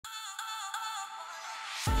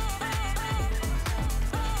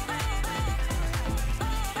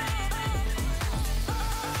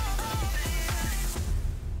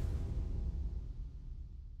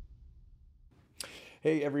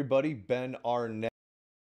Hey everybody, Ben Arnett,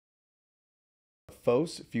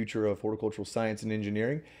 Fohse, future of horticultural science and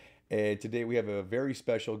engineering. And today we have a very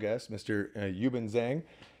special guest, Mr. Youbin Zheng.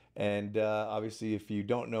 And obviously, if you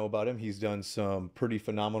don't know about him, he's done some pretty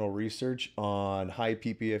phenomenal research on high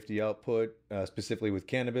ppfd output, specifically with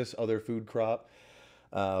cannabis, other food crop,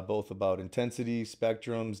 both about intensity,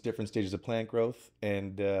 spectrums, different stages of plant growth.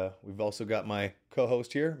 And we've also got my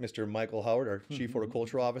co-host here, Mr. Michael Howard, our Chief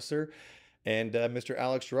Horticultural Officer, and Mr.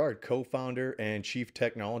 Alex Gerard, co-founder and Chief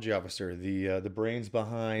Technology Officer, the brains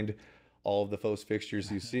behind all of the Fohse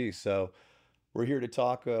fixtures you see. So we're here to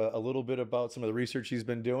talk a little bit about some of the research he's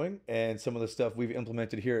been doing and some of the stuff we've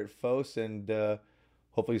implemented here at Fohse, and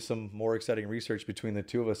hopefully some more exciting research between the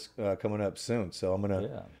two of us coming up soon. So I'm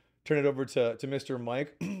gonna turn it over to Mr.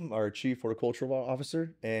 Mike, our Chief Horticultural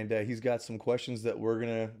Officer, and he's got some questions that we're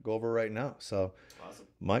gonna go over right now. So, Awesome.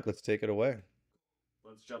 Mike, let's take it away.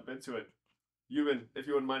 Let's jump into it. Youbin, if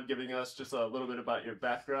you wouldn't mind giving us just a little bit about your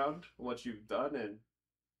background, what you've done, and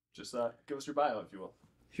just give us your bio, if you will.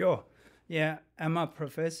 Sure. Yeah, I'm a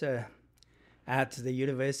professor at the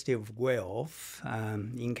University of Guelph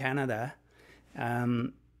in Canada.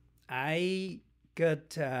 I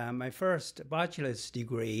got my first bachelor's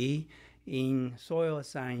degree in soil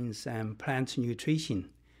science and plant nutrition.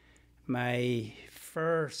 My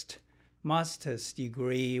first master's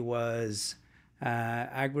degree was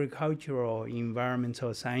agricultural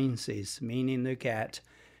environmental sciences, meaning look at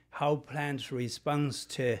how plants respond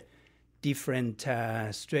to different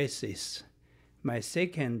stresses. My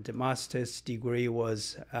second master's degree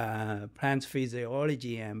was plant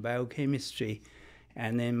physiology and biochemistry,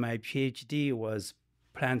 and then my PhD was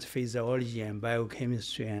plant physiology and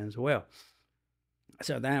biochemistry as well.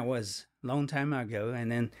 So that was a long time ago,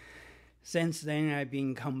 and then since then I've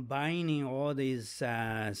been combining all these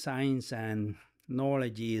science and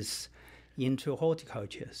knowledges into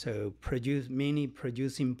horticulture, so mainly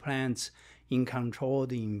producing plants in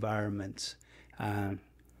controlled environments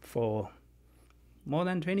for more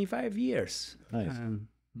than 25 years. Nice.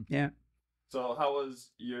 Yeah. So how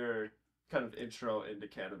was your kind of intro into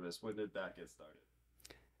cannabis? When did that get started?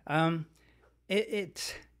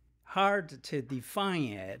 It's hard to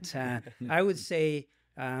define it. I would say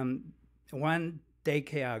 1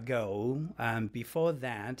 decade ago, before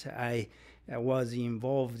that, I was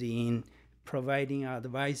involved in providing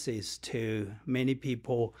advices to many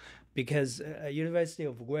people because University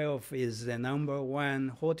of Guelph is the #1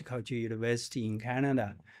 horticulture university in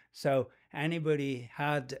Canada. So anybody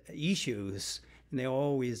had issues, they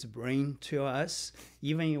always bring to us,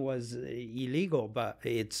 even it was illegal, but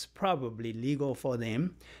it's probably legal for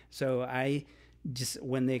them. So I just,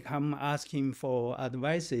 when they come asking for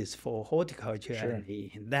advices for horticulture, Sure.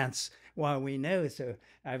 That's what we know. So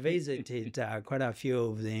I visited quite a few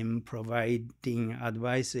of them, providing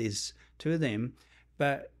advices to them.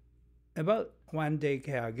 But about 1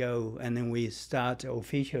 decade ago, and then we start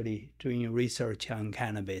officially doing research on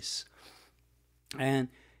cannabis. And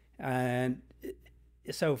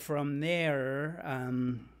so from there,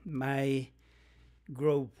 my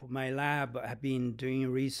group, my lab, have been doing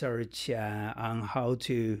research on how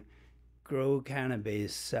to grow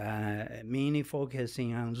cannabis, mainly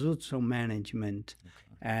focusing on root zone management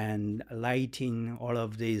and lighting, all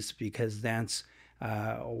of this, because that's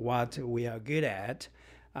what we are good at.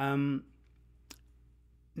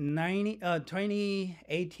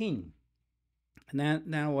 2018,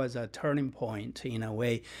 that was a turning point in a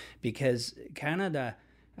way, because Canada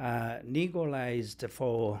legalized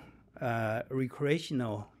for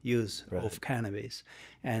recreational use of cannabis,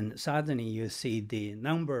 and suddenly you see the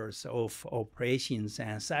numbers of operations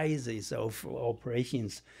and sizes of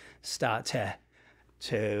operations start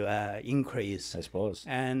to increase, I suppose.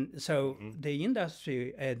 and so the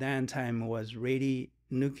industry at that time was really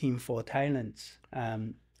looking for talents,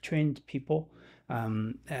 trained people.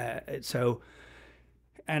 So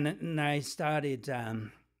I started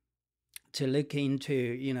to look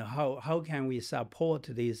into, how can we support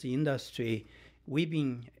this industry. We've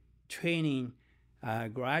been training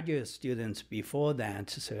graduate students before that,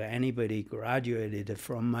 so anybody graduated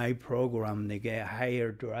from my program, they get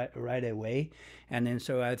hired right away. And then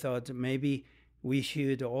so I thought maybe we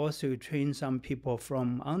should also train some people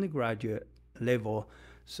from undergraduate level.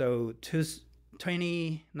 So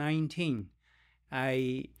 2019,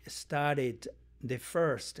 I started the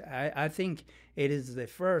first, I think it is the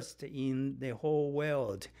first in the whole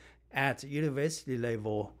world at university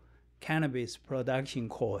level cannabis production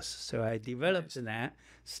course. So I developed that,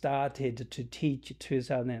 started to teach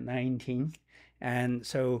 2019. And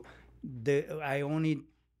so I only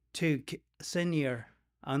took senior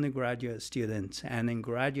undergraduate students and then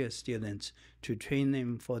graduate students to train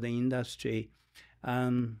them for the industry.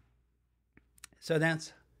 So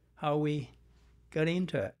that's how we got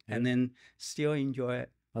into it, and then still enjoy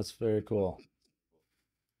it. That's very cool.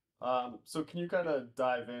 So can you kind of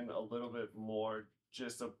dive in a little bit more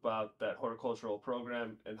just about that horticultural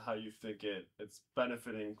program and how you think it's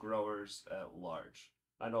benefiting growers at large?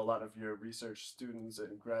 I know a lot of your research students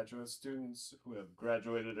and graduate students who have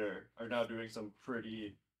graduated are now doing some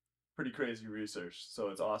pretty crazy research. So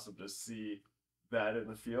it's awesome to see that in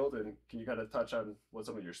the field. And can you kind of touch on what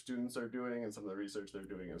some of your students are doing and some of the research they're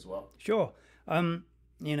doing as well? Sure.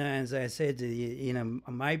 As I said,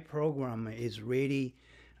 my program is really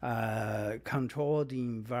controlled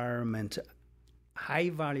environment,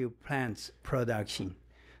 high value plants production.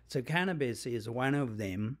 So cannabis is one of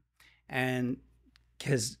them, and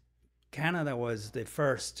because Canada was the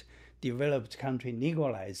first developed country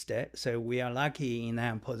legalized it, so we are lucky in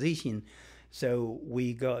that position. So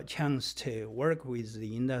we got a chance to work with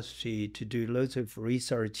the industry to do lots of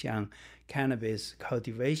research on cannabis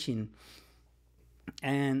cultivation.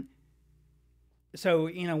 And so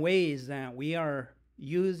in a way is that we are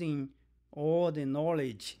using all the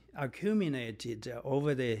knowledge accumulated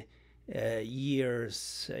over the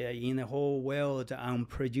years in the whole world on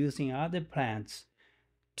producing other plants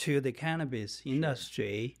to the cannabis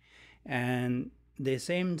industry. And the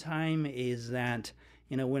same time is that,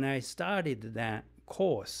 when I started that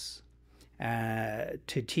course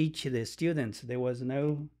to teach the students, there was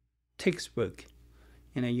no textbook.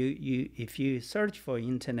 If you search for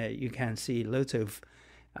internet, you can see lots of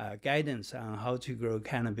guidance on how to grow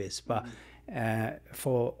cannabis, but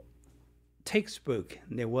for textbook,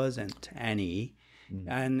 there wasn't any.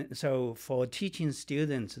 And so for teaching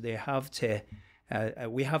students, they have to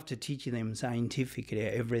we have to teach them scientifically.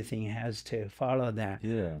 Everything has to follow that.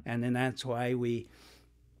 Yeah. And then that's why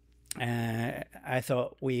I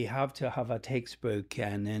thought we have to have a textbook.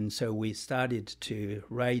 And then so we started to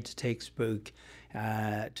write textbook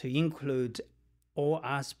to include all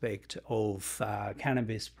aspects of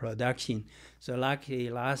cannabis production. So luckily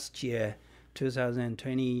last year,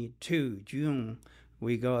 2022, June,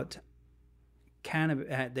 we got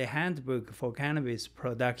the handbook for cannabis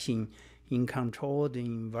production in controlled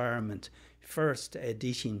environment, first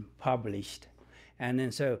edition published. And then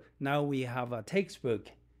so now we have a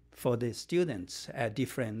textbook for the students at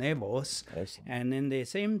different levels. Excellent. And in the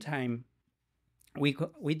same time, we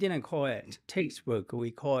didn't call it textbook,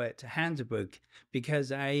 we call it handbook,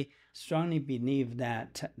 because I strongly believe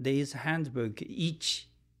that this handbook, each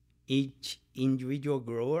individual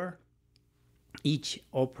grower, each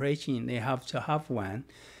operation, they have to have one.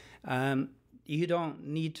 You don't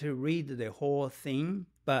need to read the whole thing,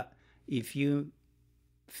 but if you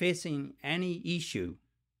facing any issue,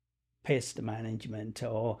 pest management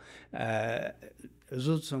or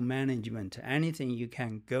roots management, anything, you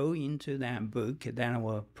can go into that book that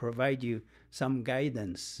will provide you some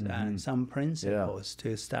guidance and some principles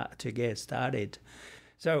to get started.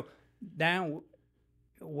 So that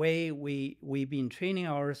way we've been training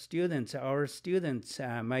our students.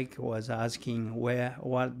 Mike was asking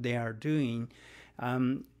what they are doing.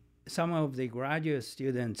 Some of the graduate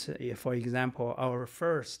students, for example, our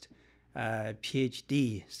first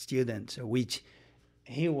PhD student, which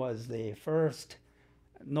he was the first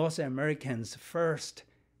North American's first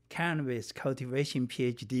cannabis cultivation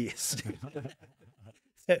PhD student.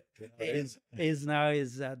 is now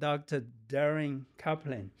Dr. Darren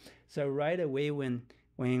Kaplan. So right away when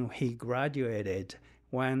he graduated,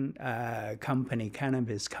 one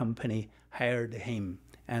cannabis company hired him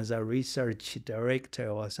as a research director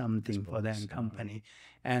or something for that company.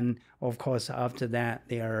 And of course, after that,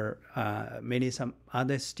 there are some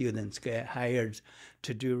other students get hired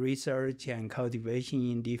to do research and cultivation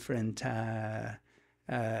in different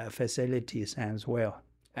facilities as well.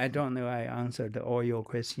 I don't know I answered all your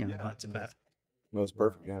questions. That was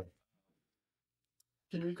perfect, yeah.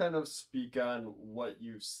 Can you kind of speak on what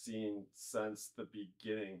you've seen since the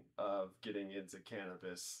beginning of getting into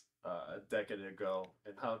cannabis a decade ago,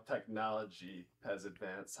 and how technology has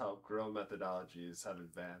advanced, how grow methodologies have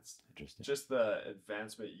advanced? Interesting. Just the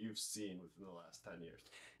advancement you've seen within the last 10 years.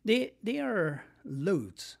 They are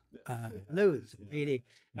loads, really.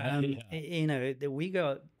 We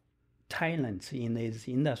got talents in this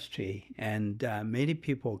industry, and many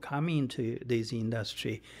people come into this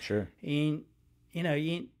industry. Sure. In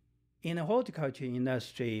the horticulture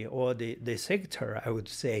industry or the sector, I would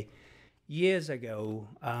say, years ago,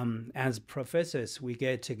 as professors, we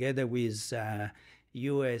get together with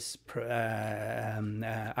U.S.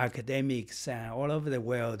 Academics all over the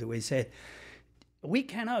world. We said, we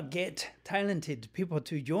cannot get talented people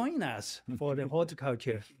to join us for the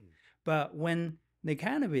horticulture. But when the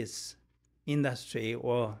cannabis industry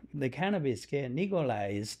or the cannabis get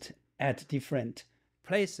legalized at different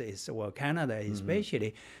places, or Canada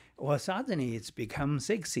especially, well, suddenly it's become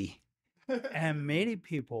sexy. And many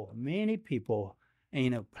people,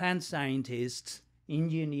 plant scientists,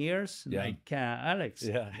 engineers like Alex,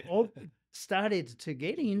 all started to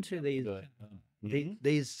get into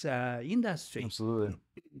this industry. Absolutely.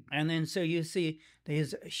 And then so you see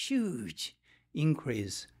there's a huge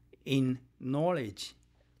increase in knowledge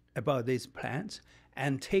about these plants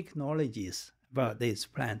and technologies about these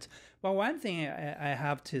plants. But one thing I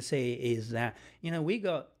have to say is that, we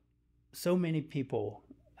got so many people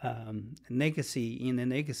legacy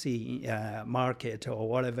market, or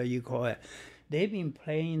whatever you call it. They've been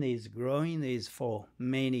growing this for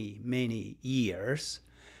many years.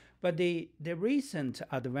 But the recent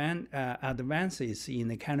advances in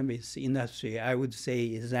the cannabis industry, I would say,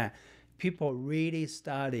 is that people really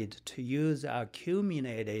started to use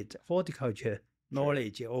accumulated horticulture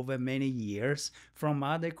knowledge over many years from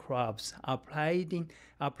other crops, applying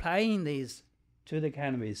this to the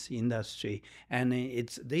cannabis industry. And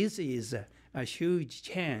this is a huge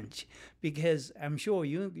change, because I'm sure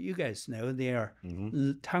you guys know there are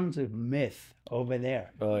tons of myth over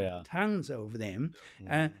there. Oh yeah, tons of them.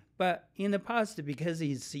 But in the past, because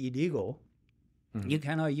it's illegal, you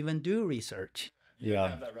cannot even do research. You didn't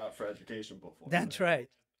have that route for education before. That's right.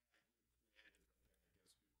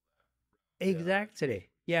 Exactly.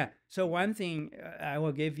 Yeah. So one thing, I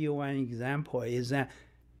will give you one example, is that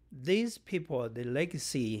these people, the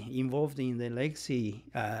legacy involved in the legacy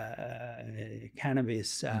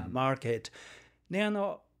cannabis market, they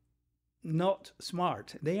are not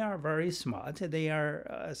smart. They are very smart. They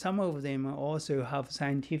are some of them also have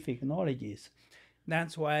scientific knowledges.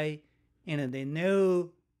 That's why they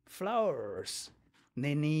know flowers.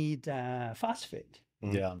 They need phosphate.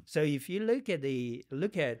 Yeah. So if you look at the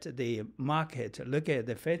market, look at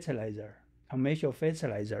the fertilizer, commercial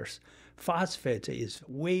fertilizers, phosphate is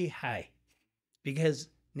way high, because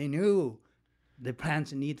they know the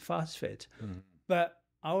plants need phosphate. But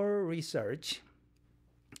our research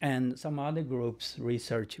and some other groups'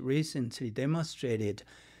 research recently demonstrated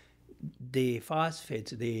the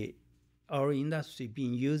phosphate our industry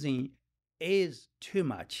been using is too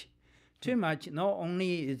much. Too much. Not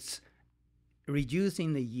only it's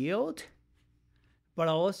reducing the yield, but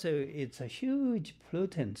also it's a huge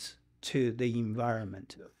pollutant to the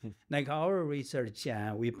environment. Like our research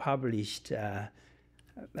we published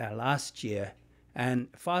last year, and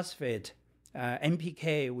phosphate,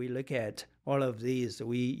 NPK, we look at all of these.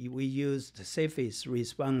 We used the safest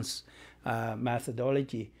response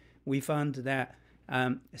methodology. We found that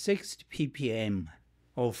 60 ppm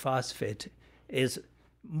of phosphate is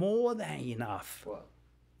more than enough. Wow.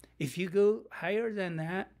 If you go higher than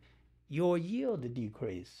that, your yield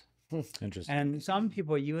decrease. Interesting. And some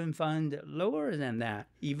people even find lower than that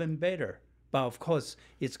even better. But of course,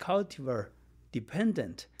 it's cultivar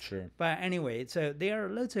dependent. Sure. But anyway, so there are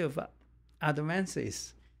lots of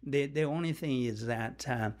advances. The only thing is that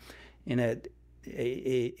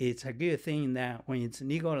it's a good thing that when it's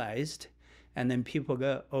legalized, and then people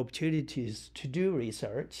get opportunities to do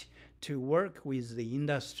research, to work with the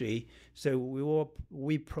industry. So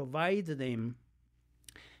we provide them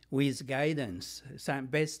with guidance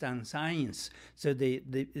based on science. So the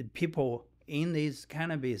people in this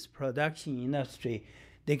cannabis production industry,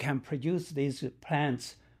 they can produce these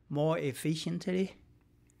plants more efficiently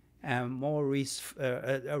and more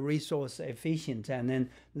resource efficient, and then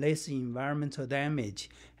less environmental damage,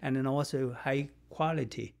 and then also high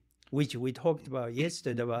quality, which we talked about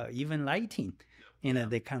yesterday, about even lighting.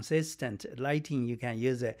 The consistent lighting, you can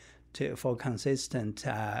use it for consistent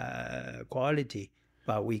quality,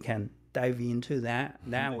 but we can dive into that.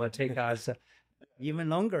 That will take us even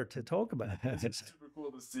longer to talk about. It's super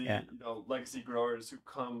cool to see, legacy growers who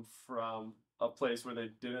come from a place where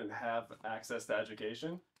they didn't have access to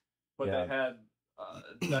education, but they had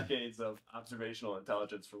decades of observational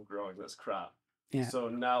intelligence from growing this crop. Yeah. So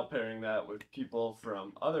now pairing that with people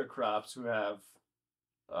from other crops who have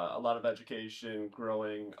a lot of education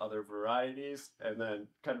growing other varieties, and then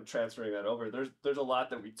kind of transferring that over. There's a lot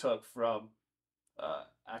that we took from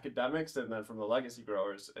academics and then from the legacy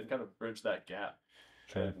growers, and kind of bridge that gap.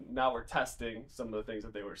 Sure. And now we're testing some of the things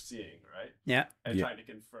that they were seeing, right? Yeah. And trying to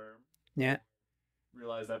confirm. Yeah.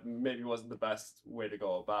 Realize that maybe wasn't the best way to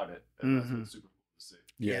go about it. And that's been super cool to see.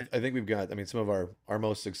 Yeah, I think we've got, some of our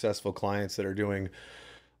most successful clients that are doing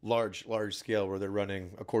large scale, where they're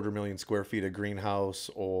running 250,000 square feet of greenhouse,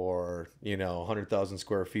 or 100,000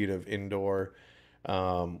 square feet of indoor.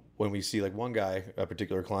 When we see like one guy, a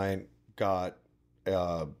particular client, got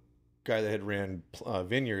a guy that had ran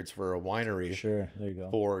vineyards for a winery Sure, there you go.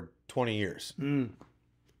 for 20 years.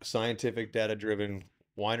 Scientific, data-driven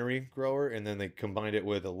winery grower, and then they combined it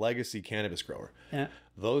with a legacy cannabis grower. Yeah.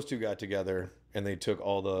 Those two got together and they took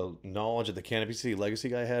all the knowledge that the cannabis legacy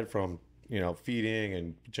guy had from, feeding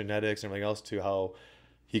and genetics and everything else to how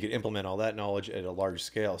he could implement all that knowledge at a large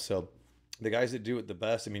scale. So the guys that do it the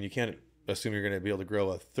best, I mean, you can't assume you're going to be able to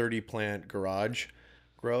grow a 30 plant garage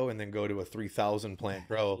grow and then go to a 3,000 plant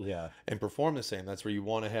grow and perform the same. That's where you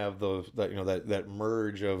want to have that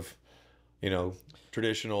merge of,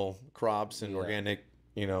 traditional crops and organic,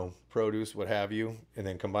 produce, what have you, and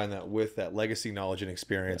then combine that with that legacy knowledge and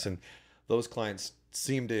experience. And those clients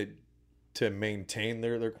seem to maintain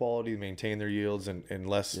their quality, maintain their yields, and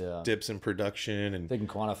less dips in production, and they can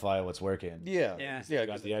quantify what's working. Yeah. You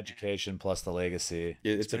got the education plus the legacy.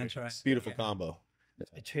 It's a beautiful combo.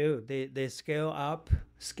 True. The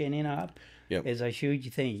scaling up is a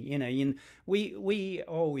huge thing. We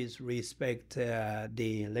always respect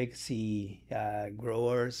the legacy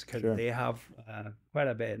growers because they have quite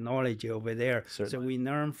a bit of knowledge over there. Certainly. So we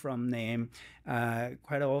learn from them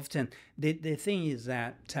quite often. The thing is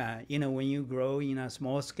that when you grow in a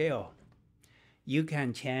small scale, you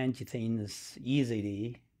can change things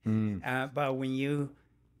easily. But when you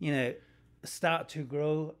start to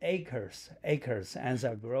grow acres as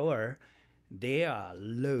a grower, there are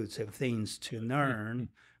loads of things to learn.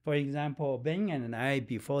 For example, Ben and I,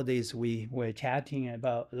 before this, we were chatting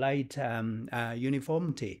about light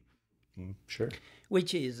uniformity. Sure.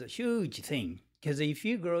 Which is a huge thing. Because if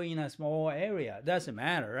you grow in a small area, it doesn't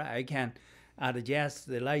matter. I can adjust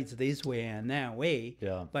the lights this way and that way.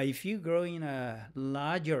 Yeah. But if you grow in a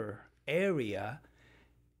larger area,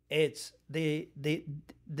 it's the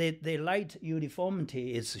light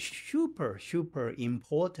uniformity is super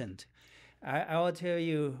important. I will tell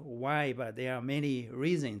you why, but there are many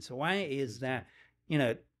reasons. One is that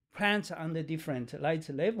plants under different light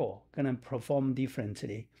level gonna perform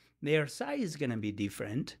differently. Their size is gonna be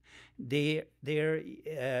different. Their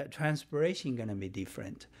transpiration gonna be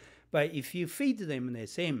different. But if you feed them the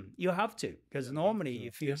same, you have to, because normally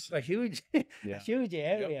if you have a huge, huge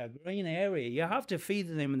area, green area, you have to feed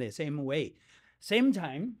them the same way. Same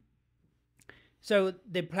time, so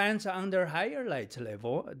the plants under higher light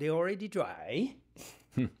level, they already dry,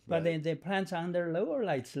 but then the plants under lower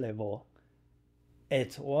light level,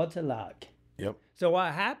 it's waterlogged. Yep. So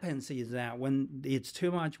what happens is that when it's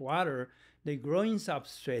too much water, the growing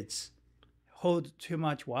substrates hold too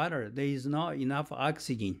much water. There is not enough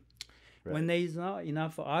oxygen. Right. When there is not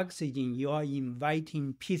enough oxygen, you are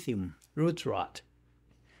inviting pythium, root rot.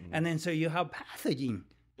 And then so you have pathogen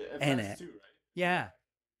in it. Too, right? Yeah.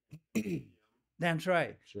 That's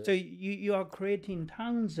right. Sure. So you are creating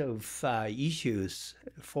tons of issues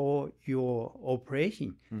for your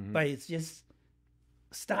operation, but it's just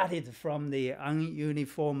started from the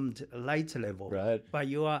ununiformed light level. Right. But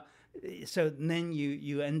so then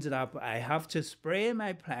you ended up, I have to spray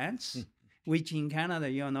my plants, which in Canada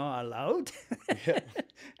you're not allowed.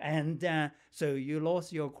 And so you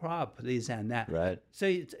lost your crop, this and that. Right. So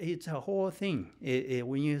it's a whole thing.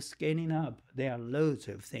 When you're scaling up, there are loads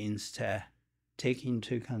of things to take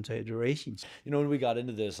into consideration. When we got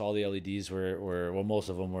into this, all the LEDs were most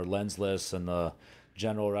of them were lensless, and the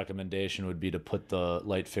general recommendation would be to put the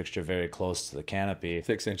light fixture very close to the canopy.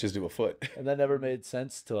 6 inches to a foot. And that never made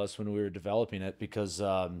sense to us when we were developing it because,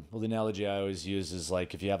 the analogy I always use is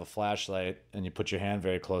like if you have a flashlight and you put your hand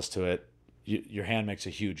very close to it, your hand makes a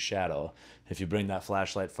huge shadow. If you bring that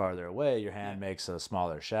flashlight farther away, your hand makes a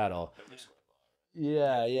smaller shadow.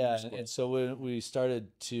 Yeah. And so when we started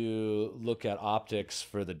to look at optics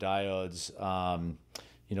for the diodes,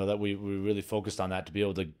 that we really focused on that to be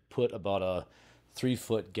able to put about a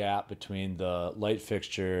 3-foot gap between the light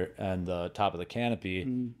fixture and the top of the canopy,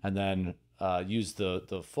 and then use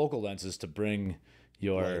the focal lenses to bring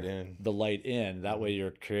the light in. That way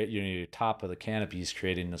your top of the canopy is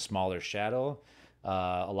creating a smaller shadow,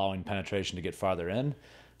 allowing penetration to get farther in.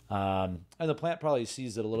 And the plant probably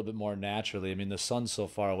sees it a little bit more naturally. I mean, the sun's so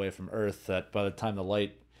far away from Earth that by the time the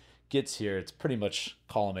light gets here, it's pretty much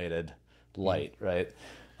collimated light, right?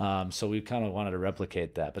 So we kind of wanted to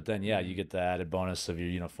replicate that. But then, you get the added bonus of your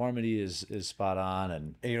uniformity is spot on.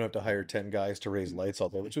 And you don't have to hire 10 guys to raise lights all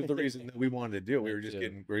day, which was the reason that we wanted to do it. We were just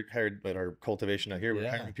we hired at our cultivation out here. We were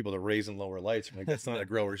hiring people to raise and lower lights. Like, that's not a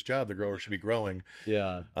grower's job. The grower should be growing.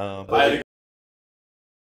 Yeah.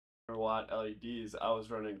 Watt LEDs, I was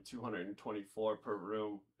running 224 per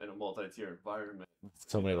room in a multi-tier environment.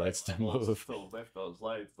 So many lights to move. Still lift those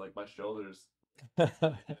lights, like my shoulders.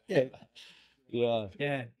 Yeah.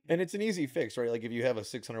 Yeah. And it's an easy fix, right? Like if you have a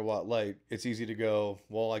 600-watt light, it's easy to go,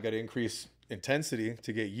 well, I got to increase intensity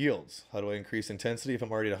to get yields. How do I increase intensity if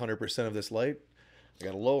I'm already at 100% of this light? I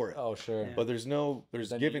got to lower it. Oh, sure. Yeah. But there's Then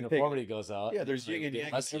give and take. uniformity goes out. Yeah, there's yin and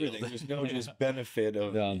yang and everything. There's no just benefit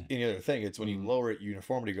of Yeah. any other thing. It's when you lower it,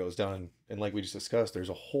 uniformity goes down. And like we just discussed, there's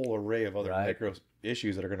a whole array of other micro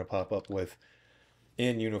issues that are going to pop up with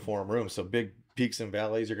in uniform rooms. So big peaks and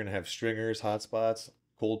valleys, you're going to have stringers, hot spots,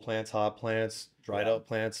 cold plants, hot plants, dried out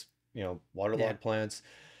plants, waterlogged plants.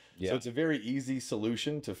 So it's a very easy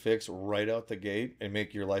solution to fix right out the gate and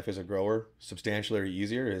make your life as a grower substantially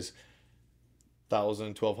easier. Is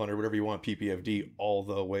 1,000, 1,200, whatever you want ppfd all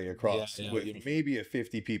the way across with maybe a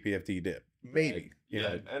 50 ppfd dip, maybe. You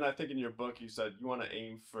know. And I think in your book you said you want to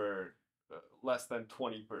aim for less than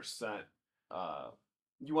 20%.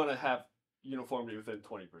 You want to have uniformity within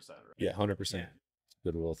 20%, right? Yeah, 100%.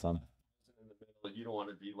 Good rule of thumb. In the middle, you don't want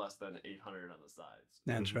to be less than 800 on the sides.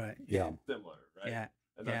 That's right. Yeah. Similar, right? Yeah.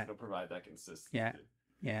 And that's going to provide that consistency. Yeah.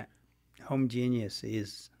 Yeah. Homogeneous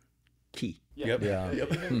is key. Yep.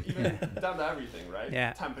 Even down to everything, right?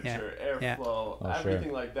 Yeah. Temperature, Yeah. airflow,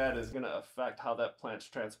 everything like that is going to affect how that plant's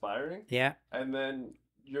transpiring. Yeah. And then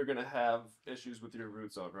you're going to have issues with your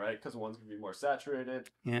root zone, right? Because one's going to be more saturated,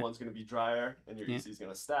 one's going to be drier, and your EC is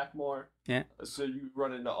going to stack more. Yeah. So you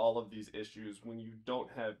run into all of these issues when you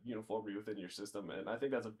don't have uniformity within your system. And I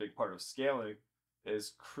think that's a big part of scaling,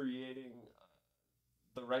 is creating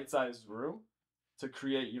the right size room to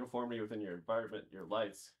create uniformity within your environment, your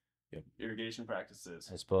lights, irrigation practices.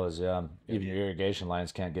 I suppose, even your irrigation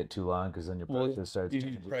lines can't get too long because then your pressure starts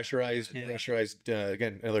changing. Pressurized.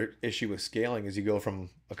 Again, another issue with scaling is you go from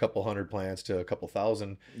a couple hundred plants to a couple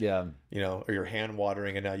thousand. Yeah. Or you're hand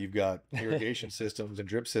watering, and now you've got irrigation systems and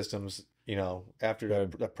drip systems. After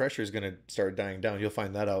the pressure is going to start dying down, you'll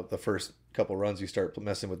find that out the first couple runs. You start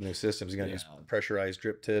messing with new systems. You're going to use pressurized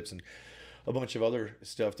drip tips and a bunch of other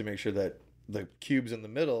stuff to make sure that the cubes in the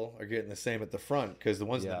middle are getting the same at the front, because the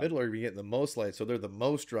ones in the middle are getting the most light, so they're the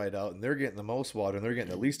most dried out, and they're getting the most water, and they're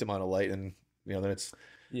getting the least amount of light, and then it's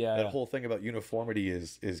that whole thing about uniformity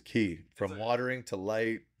is key, from watering to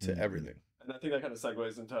light to everything. And I think that kind of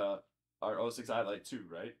segues into our O6I light too,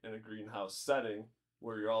 right? In a greenhouse setting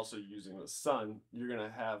where you're also using the sun, you're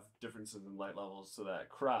gonna have differences in light levels to that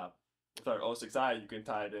crop. With our O6I, you can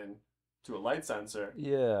tie it in to a light sensor.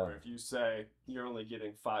 Or if you say you're only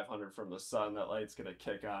getting 500 from the sun, that light's going to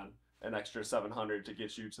kick on an extra 700 to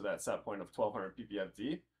get you to that set point of 1,200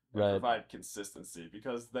 ppfd. Provide consistency,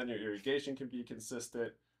 because then your irrigation can be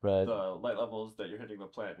consistent. The light levels that you're hitting the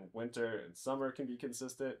plant in winter and summer can be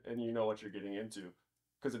consistent, and you know what you're getting into.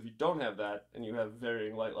 Because if you don't have that and you have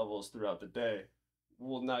varying light levels throughout the day,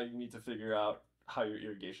 well, now you need to figure out how your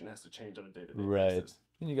irrigation has to change on a day-to-day basis.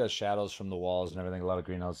 And you got shadows from the walls and everything. A lot of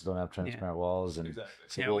greenhouses don't have transparent walls. And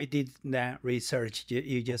exactly. We did that research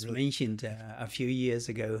you just mentioned a few years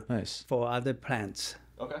ago. Nice. For other plants.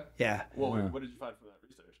 Okay. Yeah. Well, what did you find from that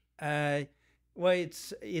research? Well,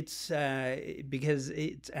 it's because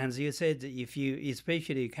it's, as you said, if you,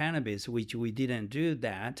 especially cannabis, which we didn't do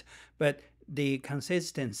that, but the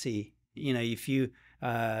consistency, if you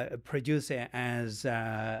produce it as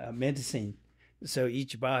medicine, so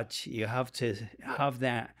each batch you have to have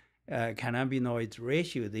that cannabinoid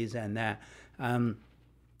ratio, this and that.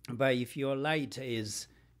 But if your light is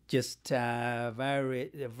just very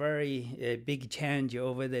big change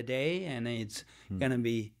over the day, and it's gonna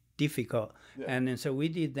be difficult. And so we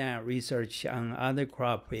did that research on other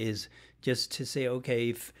crop, is just to say, okay,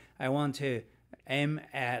 if I want to aim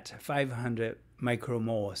at 500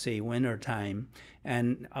 micromole, say winter time,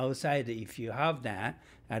 and outside, if you have that,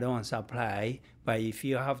 I don't supply, but if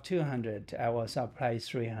you have 200, I will supply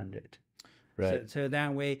 300. Right. So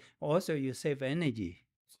that way, also you save energy,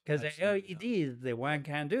 because the LED is the one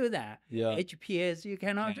can do that. HPS, you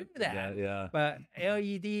cannot do that. But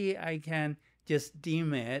LED, I can just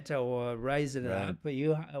dim it or raise it up.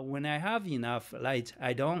 When I have enough light,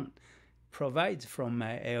 I don't provide from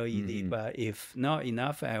my LED. But if not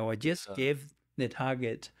enough, I will just give the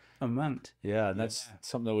target amount. Yeah, and that's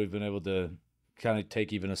something that we've been able to kind of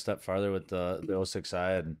take even a step farther with the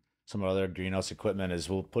O6I and some other greenhouse equipment, is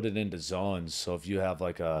we'll put it into zones. So if you have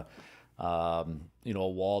like a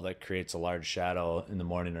wall that creates a large shadow in the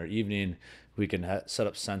morning or evening, we can set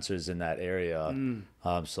up sensors in that area,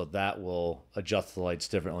 so that will adjust the lights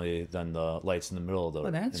differently than the lights in the middle of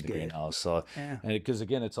the greenhouse. So, and because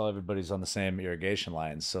again, it's all, everybody's on the same irrigation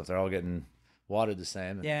lines, so if they're all getting watered the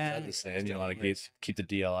same, the same, you want to keep the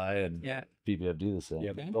DLI and PPFD the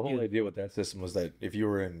same. The whole idea with that system was that if you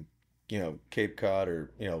were in Cape Cod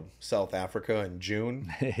or South Africa in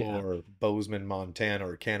June, or Bozeman, Montana,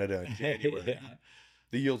 or Canada in January,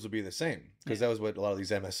 the yields would be the same, because that was what a lot of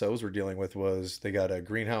these MSOs were dealing with. Was they got a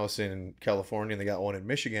greenhouse in California and they got one in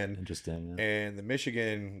Michigan. Interesting. Yeah. And the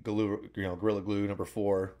Michigan Gorilla Glue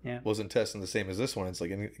 #4 wasn't testing the same as this one. It's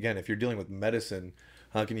like, and again, if you're dealing with medicine,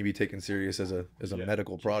 how can you be taken serious as a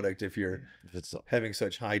medical product if it's having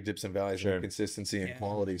such high dips and valleys in consistency and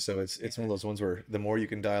quality? So it's one of those ones where the more you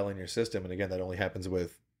can dial in your system, and again, that only happens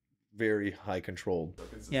with very high controlled.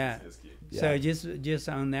 So just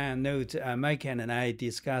on that note, Mike and I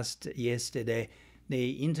discussed yesterday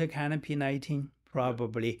the intercanopy lighting.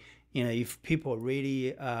 Probably, if people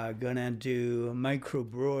really are gonna do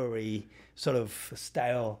microbrewery sort of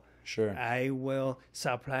style, I will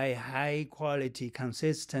supply high quality,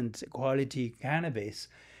 consistent quality cannabis.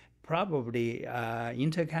 Probably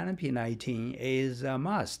intercanopy lighting is a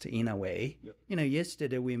must in a way.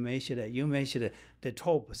 Yesterday you measured the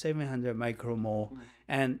top 700 micromole,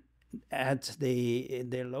 and at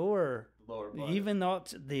the lower even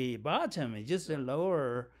not the bottom, just the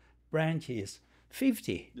lower branches,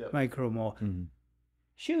 50 micromole.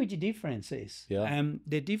 Huge differences. And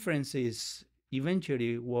the differences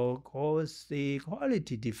eventually will cause the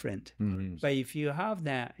quality different. But if you have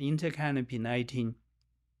that intercanopy lighting,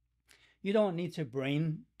 you don't need to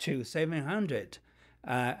bring to 700.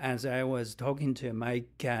 As I was talking to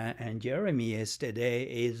Mike and Jeremy yesterday,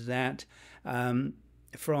 is that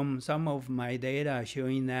from some of my data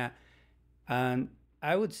showing that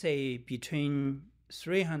I would say between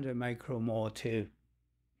 300 micromole to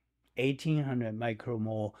 1800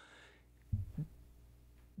 micromole,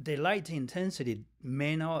 the light intensity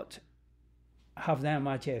may not have that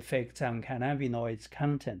much effect on cannabinoids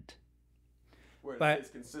content. But it's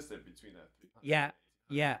consistent between that.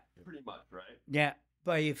 Pretty much, right? Yeah,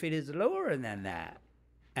 but if it is lower than that,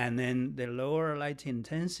 and then the lower light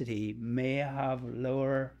intensity may have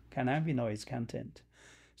lower cannabinoids content.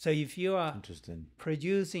 So if you are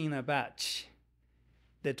producing a batch,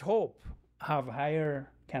 the top have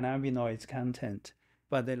higher cannabinoids content,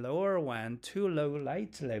 but the lower one, too low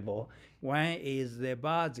light level, one is the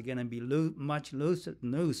buds going to be much loose.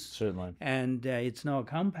 Certainly. And it's not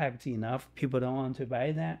compact enough. People don't want to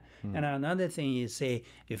buy that. And another thing is, say,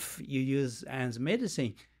 if you use as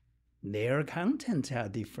medicine, their content are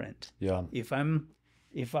different. Yeah. If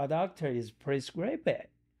a doctor is prescribed it,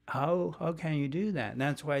 how can you do that?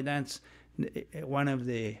 That's why that's one of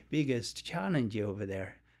the biggest challenge over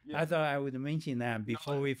there. I thought I would mention that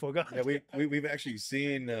before we forgot. Yeah, we've actually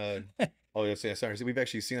seen. We've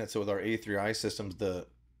actually seen that. So with our A3I systems, the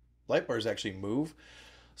light bars actually move.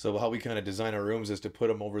 So how we kind of design our rooms is to put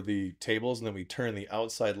them over the tables, and then we turn the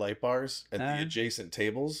outside light bars at the adjacent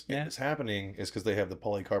tables. And what's happening is, because they have the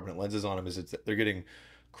polycarbonate lenses on them, is they're getting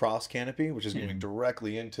cross canopy, which is going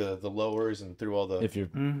directly into the lowers and through all the. If you're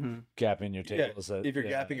gapping your tables, if you're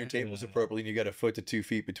gapping your tables appropriately, and you got 1 foot to 2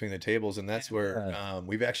 feet between the tables, and that's where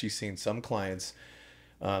we've actually seen some clients.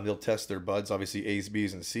 They'll test their buds, obviously A's,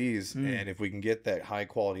 B's, and C's, and if we can get that high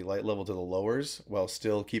quality light level to the lowers while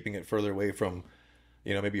still keeping it further away from,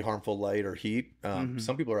 maybe harmful light or heat,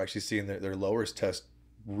 some people are actually seeing their lowers test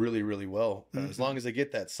really, really well, as long as they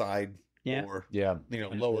get that side. Or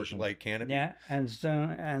lower light canopy. As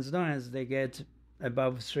long as they get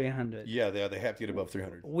above 300. They have to get above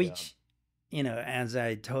 300. Which, as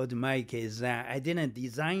I told Mike, is that I didn't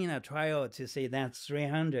design a trial to say that's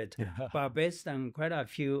 300, but based on quite a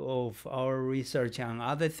few of our research on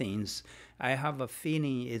other things, I have a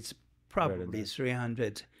feeling it's probably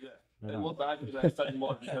 300. And we'll dive into that study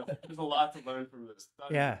more, because there's a lot to learn from this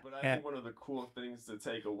study. But I think one of the cool things to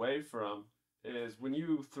take away from is, when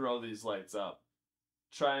you throw these lights up,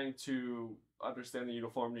 trying to understand the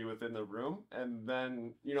uniformity within the room, and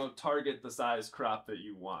then target the size crop that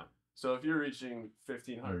you want. So if you're reaching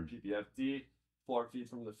 1500 ppfd, 4 feet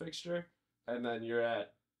from the fixture, and then you're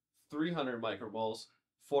at 300 micromoles,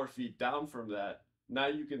 4 feet down from that, now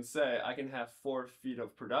you can say I can have 4 feet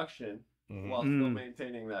of production while still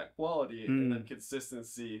maintaining that quality and then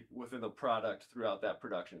consistency within the product throughout that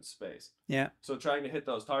production space. So trying to hit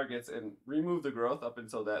those targets and remove the growth up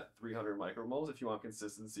until that 300 micromoles if you want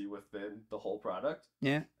consistency within the whole product.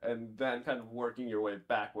 And then kind of working your way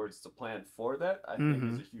backwards to plan for that, I think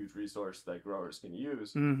is a huge resource that growers can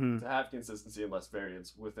use to have consistency and less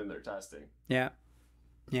variance within their testing. Yeah,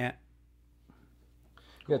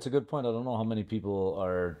 it's a good point. I don't know how many people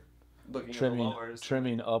are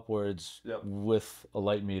trimming upwards with a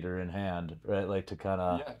light meter in hand, right? Like to kind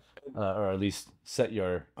of or at least set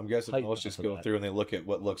your. I'm guessing height most just for go that. through and they look at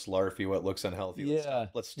what looks larfy, what looks unhealthy. Yeah.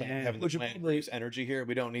 Let's stop Yeah. having the Which plant probably- produce energy here.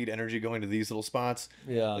 We don't need energy going to these little spots.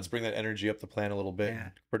 Yeah. Let's bring that energy up the plant a little bit Yeah.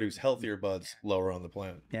 and produce healthier buds lower on the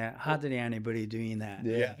plant. Yeah, hardly anybody doing that.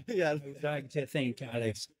 Yeah. Yeah. I would like to think,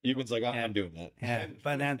 Alex. Euban's like, Yeah. I'm doing that. Yeah,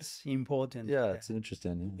 but that's important. Yeah, it's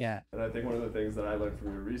interesting. Yeah. And I think one of the things that I learned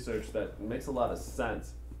from your research that makes a lot of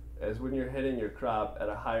sense is when you're hitting your crop at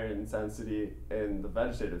a higher intensity in the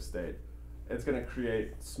vegetative state, it's going to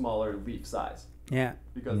create smaller leaf size Yeah.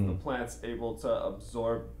 because the plant's able to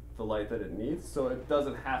absorb the light that it needs, so it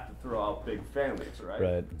doesn't have to throw out big fan leaves, right?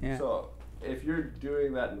 Right. Yeah. So if you're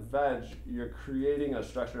doing that in veg, you're creating a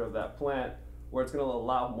structure of that plant where it's going to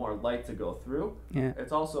allow more light to go through. Yeah.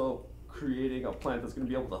 It's also creating a plant that's going to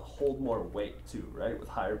be able to hold more weight too, right? With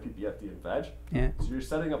higher PPFD in veg. Yeah. So you're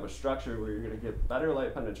setting up a structure where you're going to get better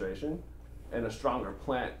light penetration and a stronger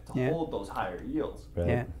plant to Yeah. hold those higher yields. Right.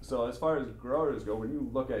 Yeah. So as far as growers go, when you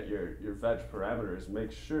look at your veg parameters,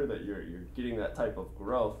 make sure that you're getting that type of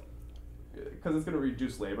growth because it's going to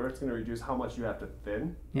reduce labor. It's going to reduce how much you have to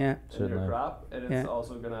thin Yeah. in Certainly. your crop, and it's Yeah.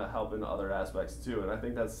 also going to help in other aspects too. And I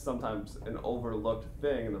think that's sometimes an overlooked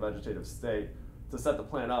thing in the vegetative state to set the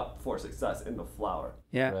plant up for success in the flower.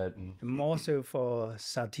 Yeah. Right. More so for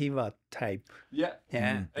sativa type. Yeah. Yeah.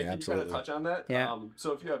 And can you kind absolutely. of touch on that? Yeah.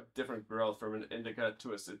 So if you have different growth from an indica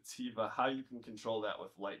to a sativa, how you can control that with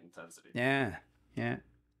light intensity? Yeah. Yeah.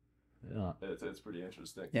 Yeah. It's pretty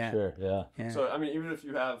interesting. Yeah. Sure. Yeah. Yeah. So I mean, even if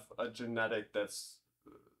you have a genetic that's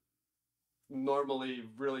normally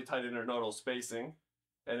really tight internodal spacing,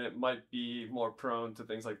 and it might be more prone to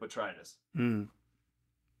things like botrytis. Mm.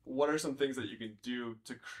 What are some things that you can do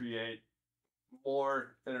to create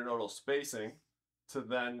more internodal spacing to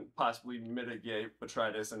then possibly mitigate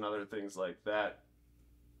botrytis and other things like that?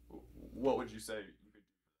 What would you say you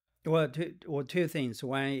could do? Well, two things.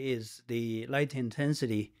 One is the light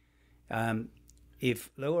intensity.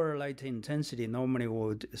 If lower light intensity normally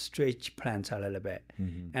would stretch plants a little bit.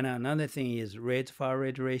 And another thing is far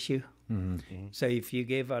rate ratio. So if you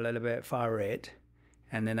give a little bit far rate,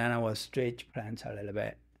 and then I will stretch plants a little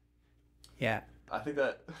bit. Yeah. I think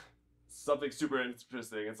that something super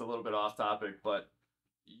interesting, it's a little bit off topic, but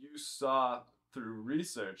you saw through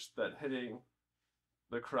research that hitting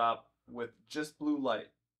the crop with just blue light,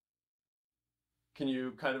 can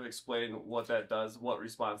you kind of explain what that does, what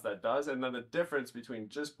response that does, and then the difference between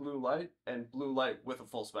just blue light and blue light with a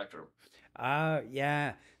full spectrum?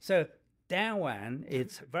 Yeah. So that one,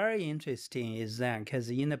 it's very interesting is that because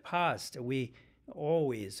in the past, we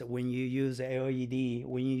always, when you use LED,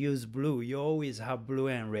 when you use blue, you always have blue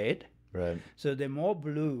and red. Right. So the more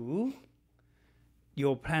blue,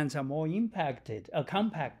 your plants are more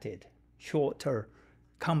compacted, shorter,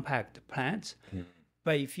 compact plants.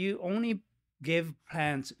 But if you only give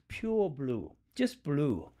plants pure blue, just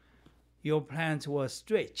blue, your plants will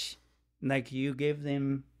stretch like you give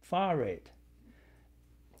them far red.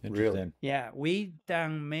 Interesting. Yeah, we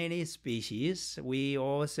done many species. We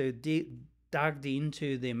also dug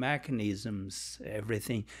into the mechanisms,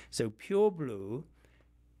 everything. So pure blue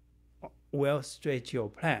will stretch your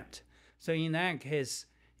plant. So in that case,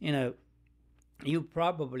 you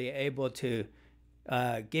probably able to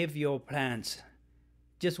give your plants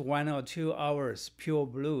just 1 or 2 hours pure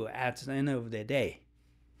blue at the end of the day.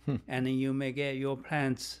 And then you may get your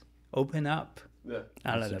plants open up Yeah. a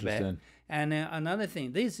That's little bit. interesting. And another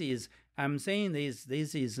thing, I'm saying this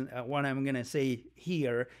is what I'm going to say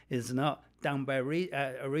here is not done by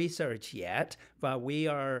research yet, but we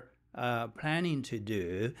are planning to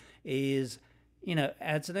do is,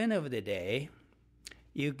 at the end of the day,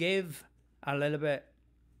 you give a little bit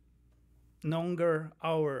longer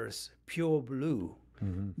hours pure blue.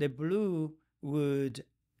 The blue would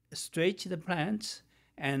stretch the plants,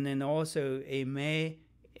 and then also it may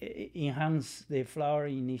enhance the flower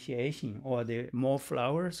initiation or the more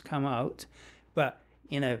flowers come out. But,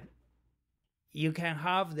 you can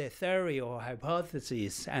have the theory or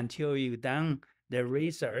hypothesis until you've done the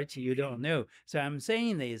research, you don't know. So I'm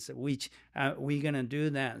saying this, which we're going to do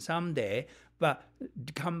that someday. But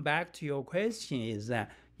come back to your question is that,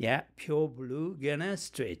 yeah, pure blue gonna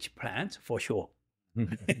stretch plants for sure. More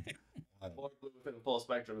blue within the full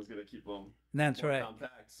spectrum is going to keep them That's more right.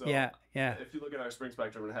 compact. So Yeah. if you look at our spring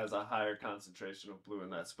spectrum, it has a higher concentration of blue in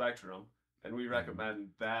that spectrum, and we recommend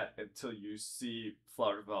that until you see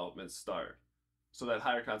flower development start. So that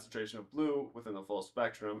higher concentration of blue within the full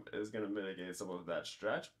spectrum is going to mitigate some of that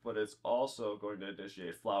stretch, but it's also going to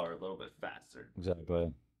initiate flower a little bit faster.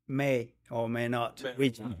 Exactly. May or may not, May or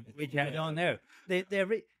which not. which I don't know.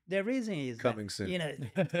 The the reason is Coming that,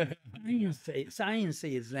 soon. you know, science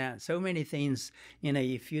is that so many things, you know,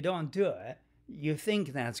 if you don't do it, you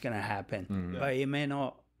think that's going to happen, but it may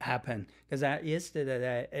not happen. Because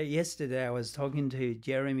yesterday I was talking to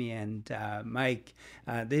Jeremy and Mike.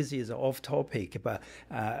 This is off topic, but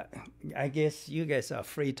I guess you guys are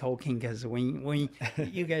free talking, because when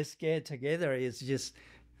you guys get together, it's just,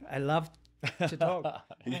 I love to talk.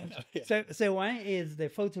 So one is the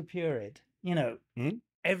photo period. You know,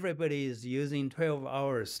 everybody is using 12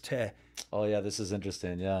 hours to Oh yeah, this is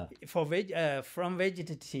interesting. Yeah. for from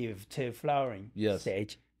vegetative to flowering Yes.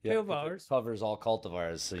 stage. Yeah, 12 if it hours. covers all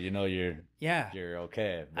cultivars, so you know you're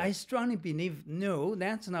okay. but- I strongly believe no,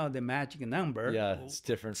 that's not the magic number. yeah, it's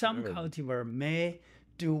different. for Some everyone. cultivar may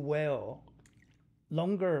do well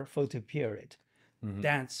longer photo period.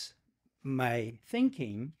 That's my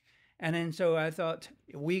thinking. And then so I thought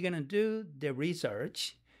we're gonna do the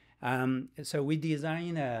research. So we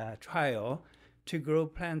designed a trial to grow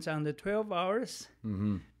plants under 12 hours,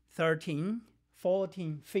 13,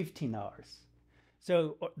 14, 15 hours.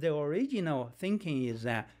 So the original thinking is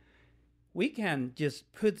that we can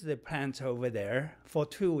just put the plants over there for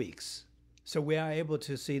 2 weeks. So we are able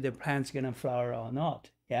to see the plants gonna flower or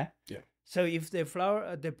not. Yeah. Yeah. So if the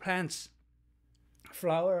plants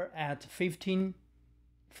flower at 15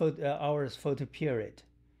 hours photo period,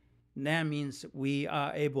 that means we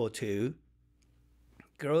are able to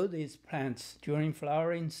grow these plants during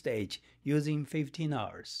flowering stage using 15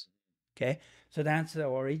 hours. Okay, so that's the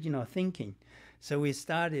original thinking. So we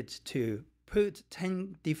started to put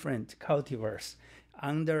 10 different cultivars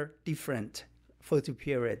under different photo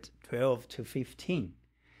period, 12 to 15.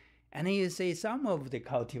 And then you see some of the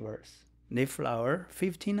cultivars, they flower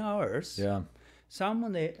 15 hours. Yeah. Some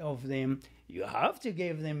of them, you have to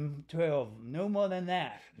give them 12, no more than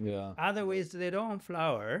that. Yeah. Otherwise, they don't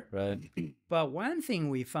flower. Right. But one thing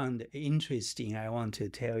we found interesting, I want to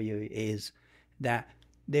tell you, is that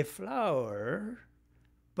they flower,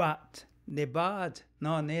 but the bud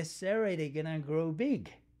not necessarily gonna grow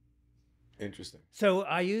big. Interesting. So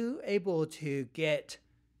are you able to get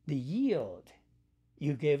the yield?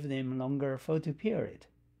 You give them longer photo period.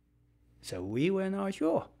 So we were not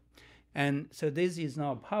sure. And so this is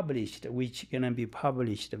not published, which gonna be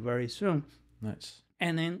published very soon. Nice.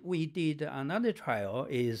 And then we did another trial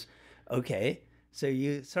is, okay, so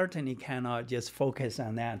you certainly cannot just focus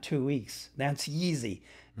on that 2 weeks. That's easy.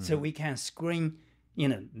 So we can screen, you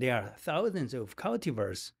know, there are thousands of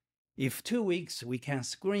cultivars. If 2 weeks, we can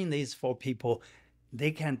screen these for people,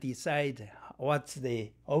 they can decide what's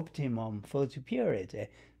the optimum photo period.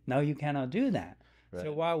 Now you cannot do that. So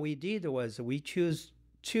Right. what we did was we choose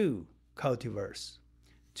 2 cultivars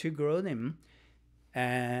to grow them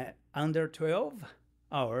under 12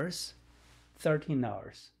 hours, 13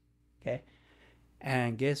 hours, okay?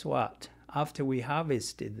 And guess what? After we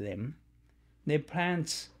harvested them, the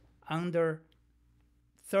plants under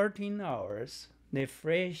 13 hours, the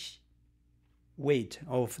fresh weight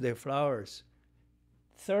of the flowers,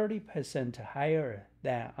 30% higher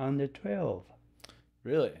than under 12.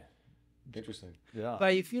 Really? Interesting. Yeah.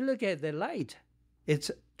 But if you look at the light,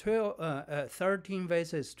 it's 13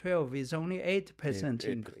 versus 12 is only 8%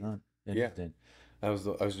 increase. Interesting. I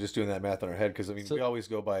was just doing that math in our head because I mean So- we always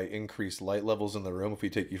go by increased light levels in the room. If we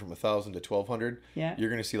take you from 1,000 to 1,200, Yeah. you're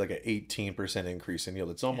going to see like an 18% increase in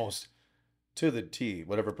yield. It's almost to the T.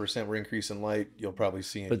 Whatever percent we're increasing light, you'll probably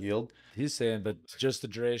see in But yield. He's saying, but just the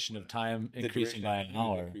duration of time The increasing by duration an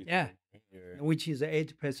hour. increase. Yeah, which is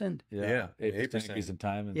 8%. Yeah, 8% 8%. increase in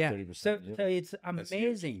time and Yeah, 30%. so yield. so it's huge.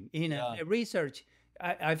 amazing. You know, Yeah. the research.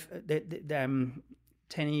 I'm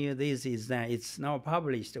telling you this is that it's not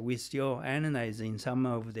published. We're still analyzing some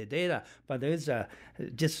of the data, but those are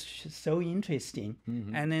just so interesting.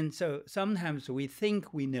 And then so sometimes we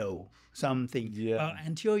think we know something, Yeah. but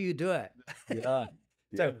until you do it. Yeah.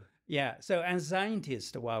 So yeah. So as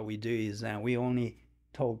scientists, what we do is that we only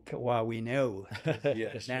talk what we know.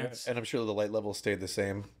 Yeah, That's and I'm sure the light levels stayed the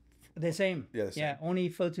same. the same. Yeah, the same. Yeah, only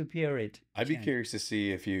photo period. I'd be change. curious to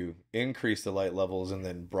see if you increased the light levels and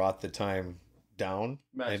then brought the time down.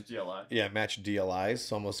 Match and- DLI. Yeah, match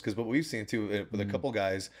DLIs almost because what we've seen too with a couple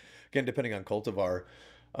guys, again depending on cultivar,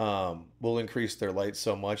 will increase their light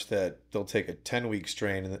so much that they'll take a 10-week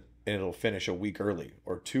strain and it'll finish a week early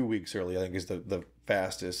or 2 weeks early. I think is the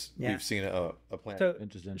fastest Yeah. we've seen a plant. So,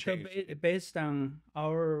 Interesting. so based on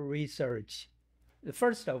our research,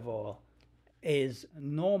 first of all, is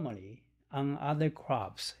normally on other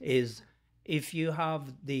crops is if you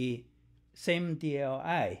have the same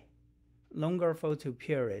DLI, longer photo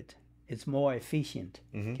period, it's more efficient.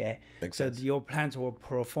 Okay, Makes so sense. your plants will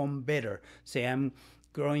perform better. Say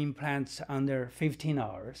growing plants under 15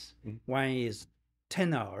 hours. One is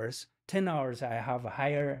 10 hours. 10 hours I have a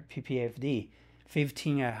higher ppfd.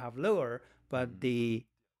 15 I have lower, but the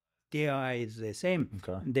DLI is the same.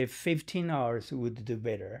 Okay. The 15 hours would do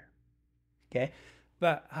better. Okay.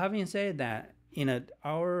 But having said that,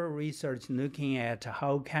 our research looking at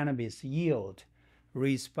how cannabis yield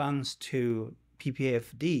responds to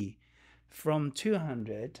ppfd from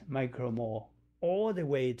 200 micromole all the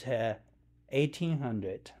way to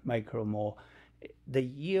 1800 micromole, the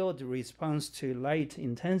yield response to light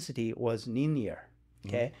intensity was linear.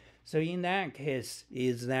 Okay. So in that case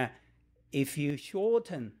is that if you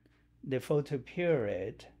shorten the photo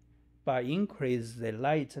period but increase the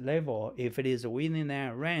light level, if it is within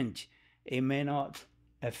that range, it may not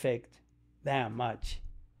affect that much.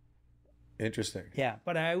 Interesting. Yeah,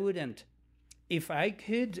 but I wouldn't. If I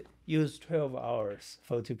could use 12 hours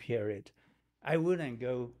photo period, I wouldn't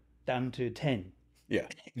go down to 10. Yeah.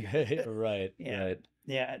 Right. Yeah. Right.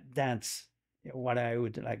 Yeah, that's what I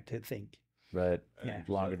would like to think. Right. Yeah.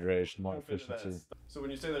 Longer duration, more Jump into that. efficiency. So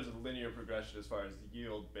when you say there's a linear progression as far as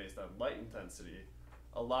yield based on light intensity,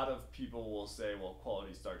 a lot of people will say, well,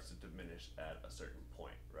 quality starts to diminish at a certain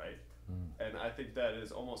point, right? And I think that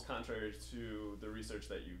is almost contrary to the research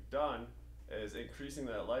that you've done, is increasing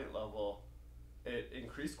that light level, it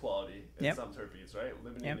increased quality in some terpenes, right?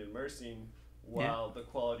 Limonene and myrcene, while the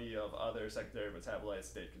quality of other secondary metabolites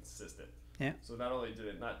stayed consistent. Yeah. So not only did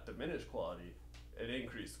it not diminish quality, it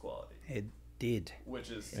increased quality. It did. Which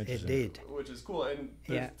is cool. And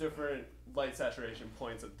there's different light saturation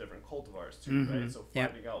points of different cultivars too, right? So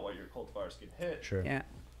finding out what your cultivars can hit. Sure. Yeah.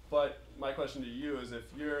 But my question to you is, if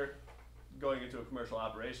you're going into a commercial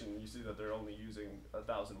operation and you see that they're only using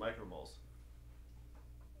 1,000 micromoles,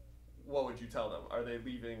 what would you tell them? Are they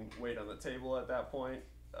leaving weight on the table at that point?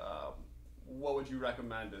 What would you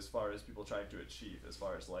recommend as far as people trying to achieve as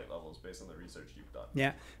far as light levels based on the research you've done?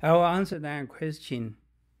 Yeah, I will answer that question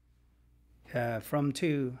from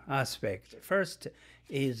two aspects. First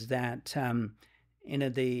is that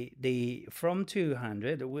the from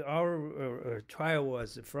 200, our trial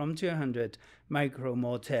was from 200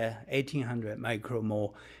 micromole to 1800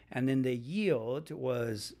 micromole, and then the yield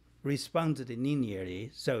was responded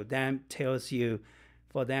linearly. So that tells you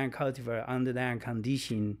for that cultivar under that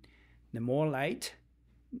condition, the more light,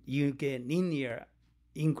 you get linear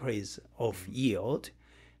increase of yield.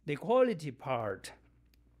 The quality part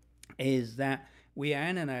is that we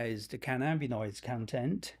analyzed the cannabinoids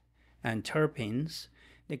content and terpenes.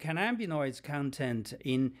 The cannabinoids content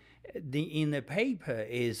in the paper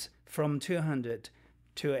is from 200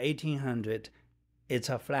 to 1800. It's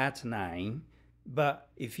a flat line. But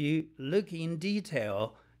if you look in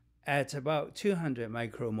detail at about 200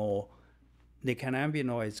 micromole, the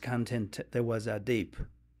cannabinoids content, there was a dip.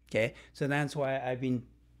 Okay, so that's why I've been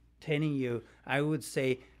telling you, I would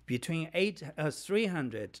say between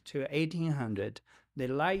 300 to 1800, the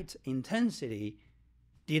light intensity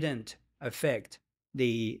didn't affect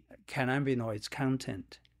the cannabinoids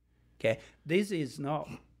content. Okay, this is not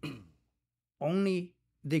only,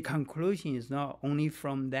 the conclusion is not only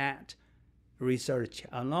from that research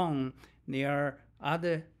alone. There are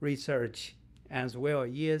other research as well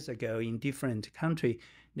years ago in different countries.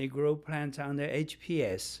 They grow plants under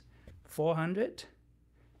HPS 400,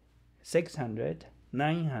 600,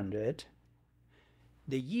 900.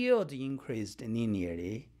 The yield increased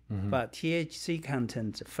linearly, but THC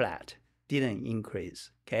content flat, didn't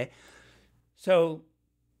increase. Okay, so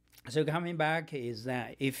coming back is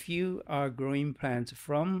that if you are growing plants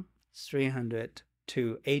from 300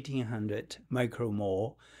 to 1800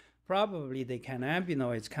 micromole, probably the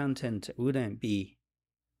cannabinoids content wouldn't be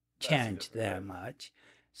changed that much.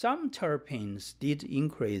 Some terpenes did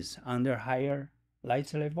increase under higher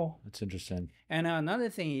light level. That's interesting. And another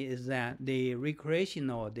thing is that the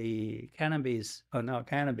recreational, the cannabis,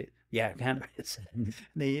 cannabis,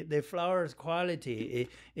 the flowers quality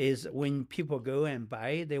is when people go and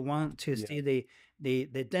buy, they want to see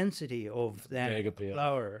the density of that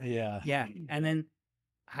flower. Yeah. And then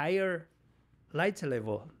higher light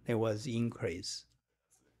level, there was increase.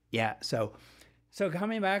 Yeah, so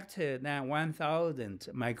coming back to that 1,000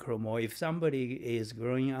 micromole, if somebody is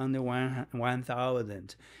growing under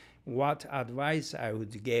 1,000, what advice I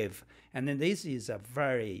would give? And then this is a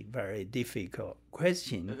very, very difficult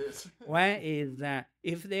question. It is. One is that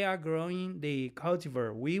if they are growing the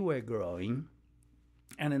cultivar we were growing,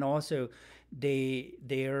 and then also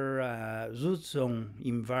their root zone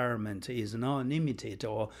environment is not limited,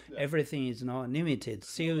 or everything is not limited,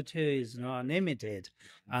 CO2 is not limited,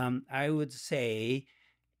 I would say,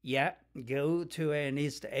 go to at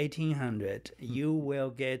least 1800. You will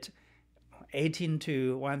get 18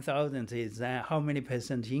 to 1,000 is how many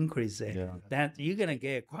percent increase there? Yeah. That you're going to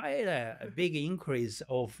get quite a big increase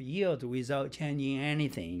of yield without changing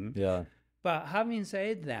anything. Yeah. But having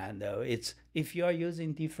said that, though, it's if you are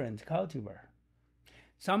using different cultivar,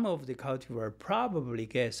 some of the cultivar probably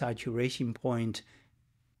get saturation point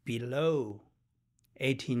below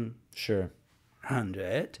 1800. Sure.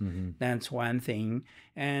 That's one thing.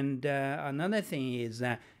 And another thing is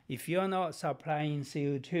that if you're not supplying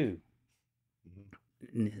CO2,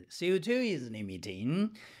 CO2 is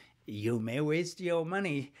limiting, you may waste your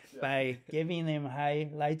money by giving them high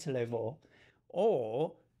light level,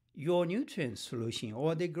 or your nutrient solution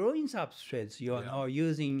or the growing substrates you are not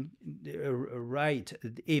using right.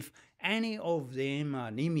 If any of them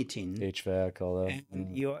are limiting, HVAC, all that.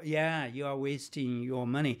 and you are wasting your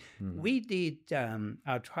money. We did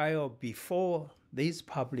a trial before this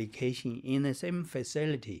publication in the same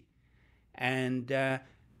facility, and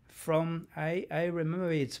from I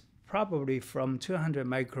remember it's probably from 200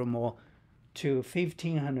 micromole to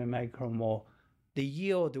 1500 micromole, the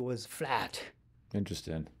yield was flat.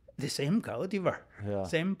 Interesting. The same cultivar,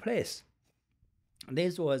 same place.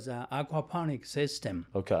 This was an aquaponic system.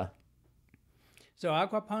 Okay. So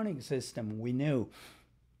aquaponic system, we know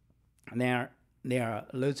there are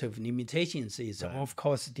lots of limitations. It of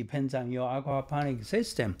course depends on your aquaponic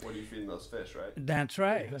system. What do you feed those fish, right? That's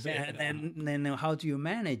right. And then how do you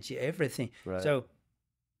manage everything? Right. So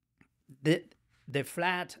the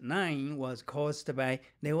flat line was caused by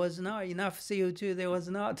there was not enough CO2, there was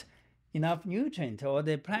not enough nutrient, or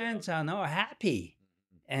the plants are not happy.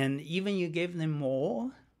 And even you give them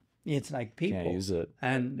more, it's like people Can't use it.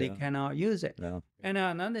 and they cannot use it. No. And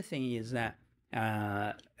another thing is that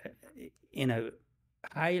in a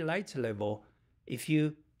high light level, if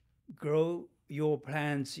you grow your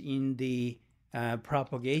plants in the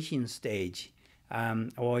propagation stage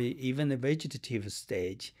or even the vegetative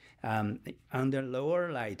stage, under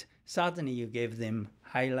lower light, suddenly you give them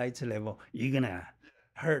high light level, you're gonna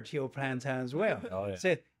hurt your plants as well. Oh, yeah.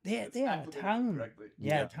 So there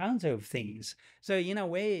are tons of things. So in a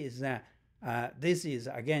way, is that this is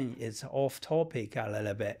again, it's off topic a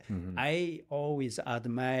little bit. I always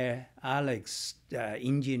admire Alex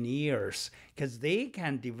engineers because they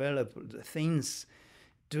can develop things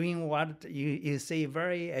doing what you say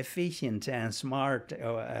very efficient and smart.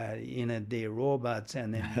 The robots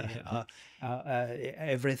and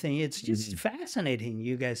everything. It's just fascinating.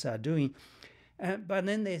 You guys are doing. But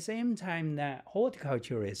then at the same time, that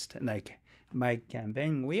horticulturist like Mike and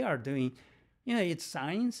Ben, we are doing, it's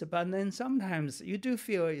science, but then sometimes you do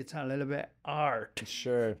feel it's a little bit art.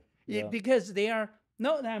 Sure. Because there are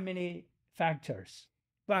not that many factors,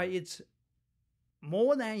 but it's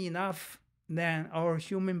more than enough than our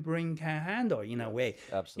human brain can handle in a way.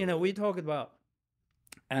 Absolutely. We talk about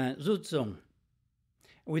root zone.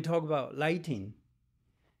 We talk about lighting.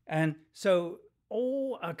 And so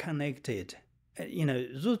all are connected.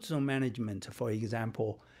 Root zone management, for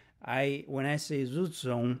example, when I say root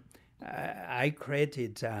zone, I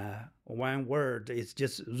created one word. It's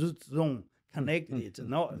just root zone connected,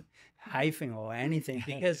 not hyphen or anything,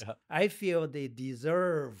 because I feel they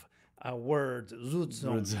deserve a word, root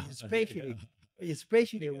zone,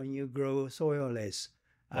 especially when you grow soilless.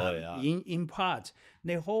 In part,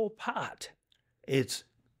 the whole part,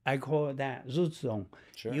 I call that root zone.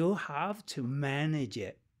 Sure. You have to manage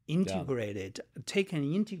it, integrate it, take an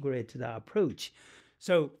integrated approach.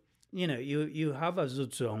 So, you have a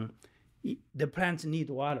root zone. The plants need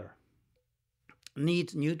water,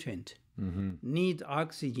 need nutrient, need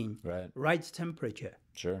oxygen, right temperature.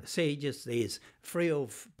 Sure. Say just this, free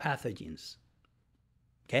of pathogens.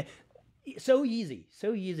 Okay? So easy.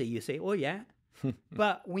 You say, oh yeah.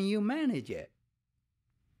 But when you manage it,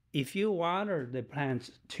 if you water the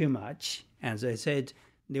plants too much, as I said,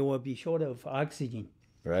 they will be short of oxygen.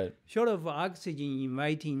 Right. Short of oxygen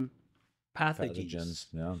inviting pathogens.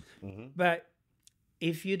 Yeah. But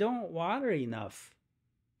if you don't water enough,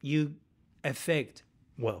 you affect,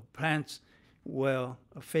 plants will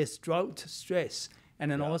face drought stress. And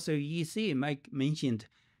then also EC, Mike mentioned,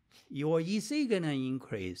 your EC gonna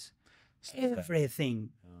increase. Everything,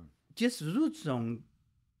 just root zone,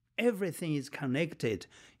 everything is connected.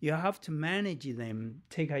 You have to manage them,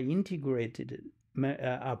 take an integrated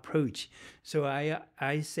approach. So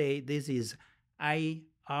I say this is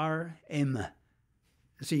IRM.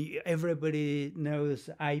 See, everybody knows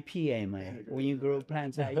IPM. When you grow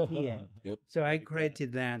plants, IPM. So I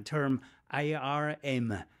created that term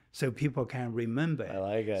IRM so people can remember. I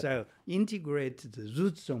like it. So integrated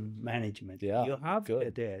root zone management. You have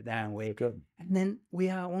to do it that way. Good. And then we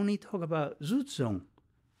are only talk about root zone.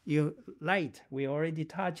 your light, we already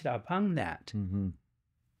touched upon that.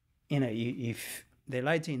 If the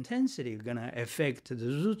light intensity is going to affect the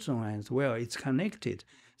root zone as well, it's connected.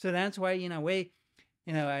 So that's why, in a way,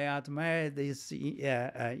 I admire these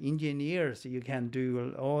engineers. You can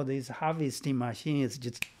do all these harvesting machines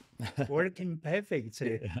just working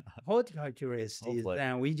perfectly. Horticulturists,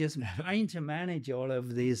 and we just trying to manage all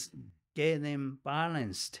of these, get them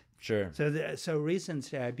balanced. Sure. So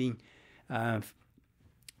recently I've been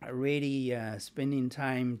really spending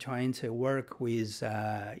time trying to work with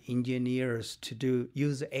engineers to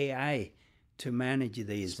use AI to manage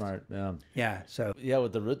these. Smart, yeah. Yeah. So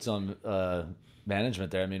with the root zone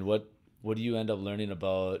management there, I mean, what do you end up learning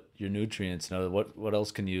about your nutrients? What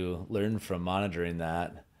else can you learn from monitoring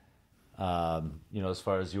that? As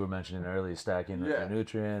far as you were mentioning earlier, stacking your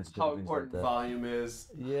nutrients, how important volume is,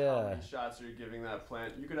 how many Yeah. shots you're giving that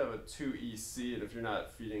plant. You could have a 2 EC, and if you're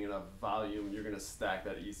not feeding enough volume, you're going to stack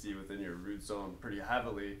that EC within your root zone pretty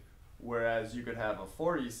heavily. Whereas you could have a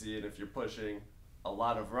 4 EC, and if you're pushing a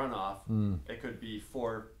lot of runoff, it could be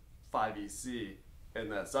 4, 5 EC in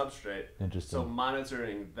that substrate. Interesting. So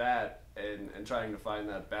monitoring that and trying to find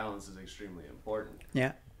that balance is extremely important.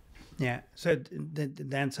 yeah. Yeah, so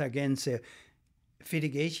that's against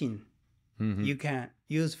fertigation. You can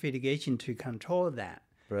use fertigation to control that.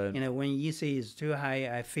 Right. When EC is too high,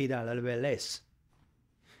 I feed a little bit less.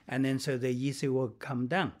 And then so the EC will come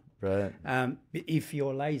down. Right. If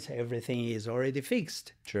your light, everything is already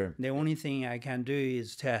fixed. Sure. The only thing I can do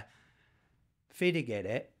is to fertigate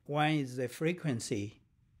it. One is the frequency,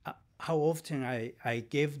 how often I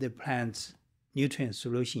give the plants nutrient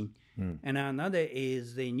solution. And another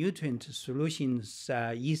is the nutrient solutions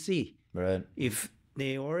EC. Right. If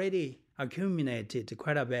they already accumulated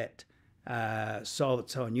quite a bit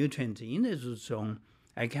salts or nutrients in the root zone,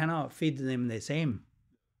 I cannot feed them the same.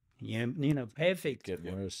 Perfect Get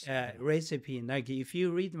worse. recipe. Like if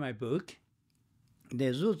you read my book,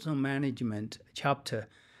 the root zone management chapter,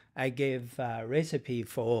 I gave a recipe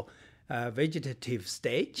for vegetative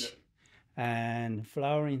stage and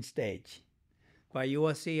flowering stage. But you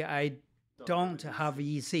will see I don't have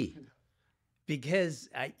EC because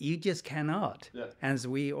you just cannot. Yeah. As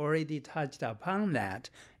we already touched upon that,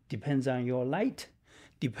 depends on your light,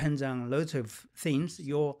 depends on lots of things,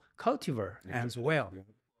 your cultivar as well.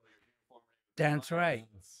 That's right.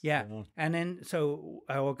 Yeah. And then so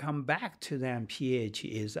I will come back to that. pH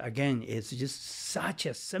is, again, it's just such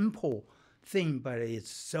a simple thing, but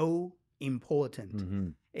it's so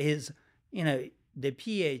important. Is, the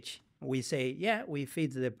pH, we say, we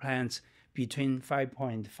feed the plants between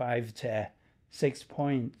 5.5 to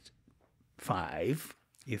 6.5.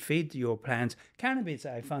 You feed your plants. Cannabis,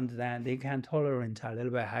 I found that they can tolerate a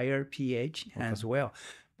little bit higher pH as well.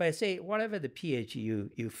 But say, whatever the pH you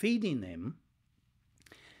feeding them,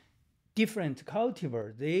 different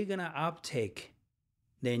cultivar, they're going to uptake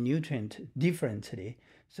their nutrient differently.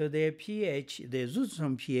 So their pH, the root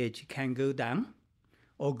zone pH can go down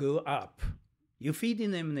or go up. You're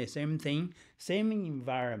feeding them the same thing, same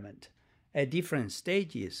environment, at different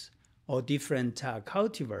stages or different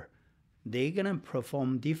cultivar, they're going to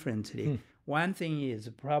perform differently. One thing is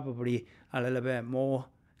probably a little bit more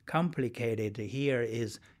complicated here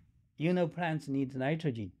is, plants need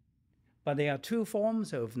nitrogen. But there are two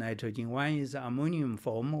forms of nitrogen. One is ammonium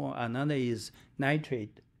form, or another is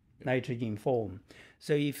nitrogen form.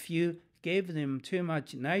 So if you give them too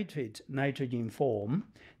much nitrogen form,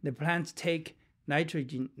 the plants take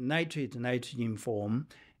nitrogen form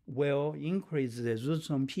will increase the root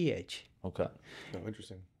zone pH. Okay. Oh,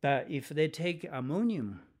 interesting. But if they take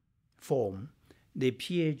ammonium form, the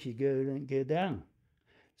pH go down.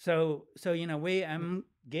 So in a way, I'm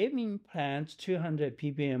giving plants 200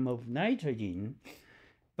 ppm of nitrogen,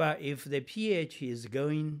 but if the pH is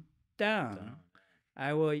going down,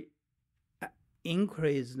 I will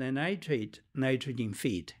increase the nitrogen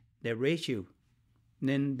feed, the ratio,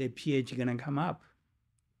 then the pH is going to come up.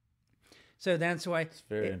 So that's why It's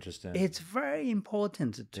very interesting. it's very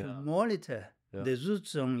important to monitor the root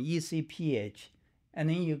zone EC pH, and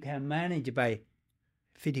then you can manage by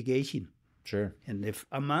fertigation. Sure. And the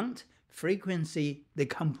amount, frequency, the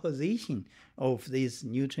composition of these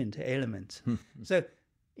nutrient elements. So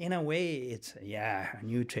in a way, it's,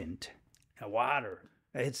 nutrient, water.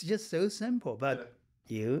 It's just so simple, but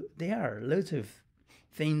there are lots of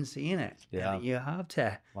things in it. Yeah. And you have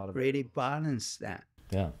to really balance that.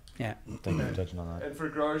 Yeah. Yeah. Thank you for touching on that. And for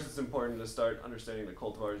growers, it's important to start understanding the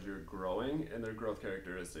cultivars you're growing and their growth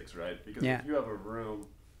characteristics, right? Because if you have a room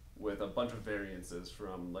with a bunch of variances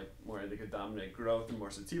from like more indica dominant growth and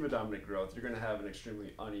more sativa dominant growth, you're going to have an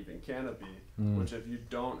extremely uneven canopy, which if you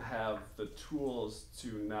don't have the tools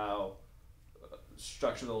to now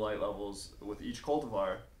structure the light levels with each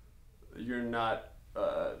cultivar, you're not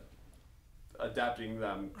adapting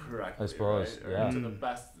them correctly, I suppose, right? yeah. Or to the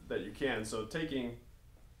best that you can. So taking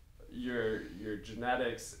your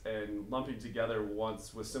genetics and lumping together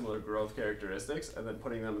once with similar growth characteristics and then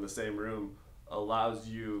putting them in the same room allows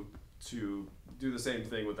you to do the same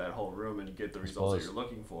thing with that whole room and get the results that you're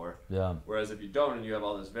looking for. Yeah. Whereas if you don't and you have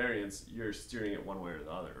all this variance, you're steering it one way or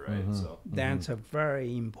the other, right? So That's a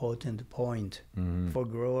very important point for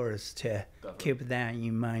growers to keep that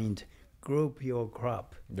in mind. Group your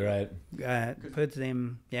crop. Right. Put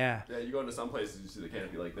them, yeah, you go into some places, you see the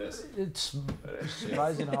canopy like this. It's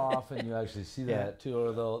surprising how often you actually see that too,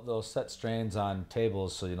 or they'll set strains on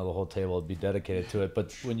tables, so the whole table will be dedicated to it.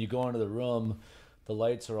 But when you go into the room, the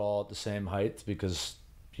lights are all at the same height because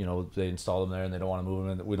they install them there and they don't want to move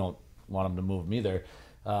them, and we don't want them to move them either.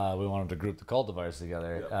 We want them to group the cultivars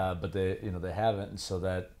together, but they haven't, and so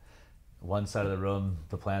that one side of the room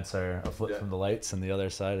the plants are a foot from the lights, and the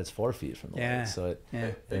other side is 4 feet from the lights. So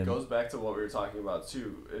it goes back to what we were talking about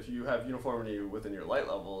too. If you have uniformity within your light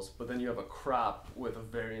levels, but then you have a crop with a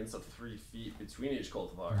variance of 3 feet between each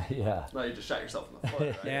cultivar, now you just shot yourself in the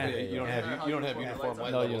foot, right? You don't have uniform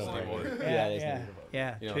light levels anymore.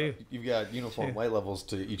 True. You've got uniform light levels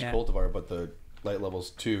to each cultivar, but the light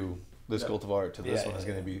levels to this cultivar to this one is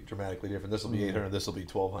going to be dramatically different. This will be 800, this will be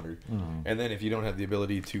 1200. And then if you don't have the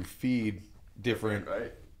ability to feed different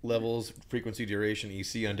levels, frequency, duration,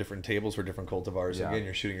 EC on different tables for different cultivars, again,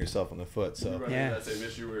 you're shooting yourself in the foot. So you run into that same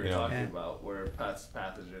issue we were talking about, where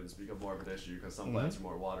pathogens become more of an issue because some plants are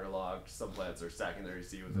more waterlogged, some plants are stacking their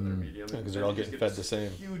EC within their medium, because they're all getting fed the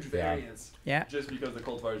same. Huge variance, just because the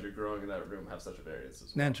cultivars you're growing in that room have such a variance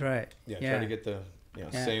as well. That's right. Try to get the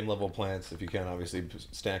same level plants if you can. Obviously,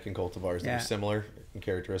 stacking cultivars that are similar in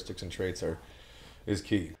characteristics and traits is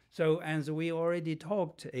key. So as we already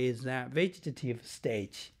talked, is that vegetative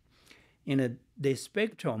stage, the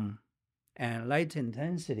spectrum and light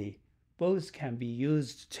intensity both can be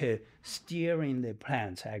used to steering the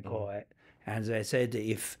plant, I call it. As I said,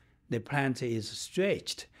 if the plant is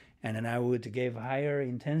stretched, and then I would give higher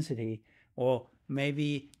intensity, or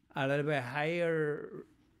maybe a little bit higher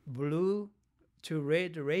blue to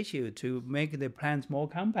red ratio to make the plants more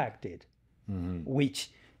compacted,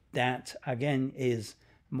 which that again is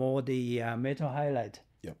more the metal highlight.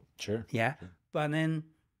 Yep, sure. Yeah, but then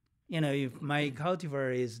if my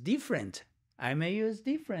cultivar is different, I may use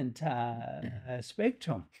different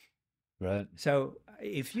spectrum. Right. So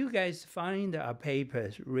if you guys find a paper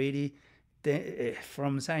really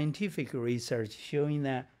from scientific research showing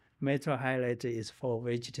that metal highlight is for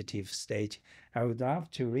vegetative stage, I would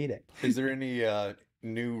love to read it. Is there any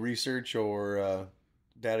new research or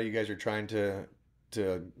data you guys are trying to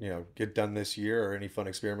get done this year, or any fun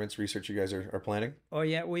experiments, research you guys are planning? Oh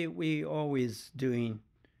yeah, we always doing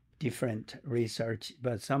different research,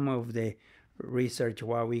 but some of the research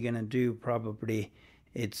what we're gonna do probably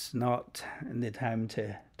it's not the time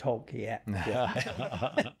to talk yet.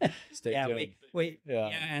 Stay tuned.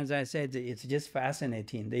 As I said, it's just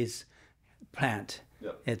fascinating, this plant.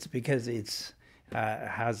 It's because it's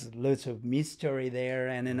has lots of mystery there,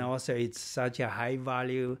 and then also it's such a high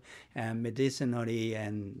value and medicinally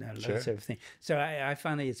and lots of things. So I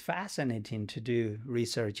find it's fascinating to do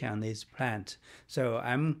research on this plant. So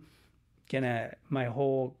I'm gonna, my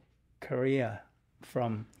whole career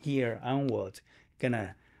from here onward,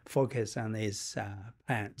 gonna focus on this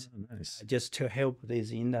plant, just to help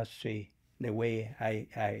this industry the way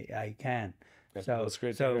I can. So that's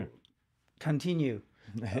great. So continue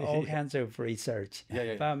all kinds of research.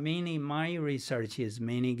 But mainly my research is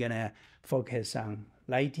mainly gonna focus on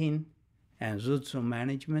lighting and root zone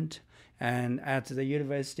management. And at the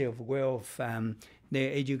University of Guelph, the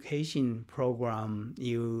education program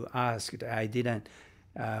you asked, I didn't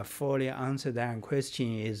fully answer that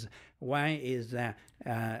question. Is one is that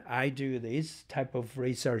I do this type of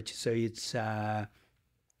research, so it's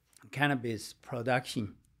cannabis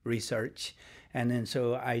production research, and then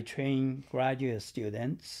so I train graduate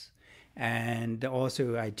students, and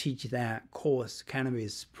also I teach that course,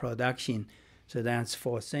 cannabis production. So that's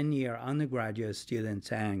for senior undergraduate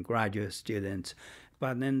students and graduate students.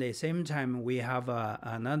 But then at the same time, we have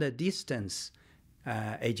another distance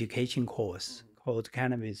education course called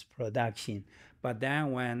cannabis production. But that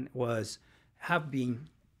one have been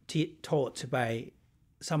taught by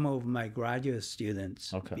some of my graduate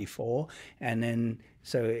students before, and then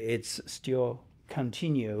so it's still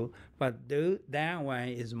continue. But that one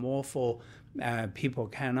is more for people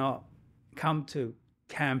cannot come to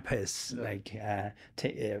campus, like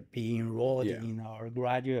be enrolled in our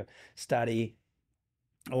graduate study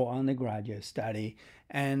or undergraduate study.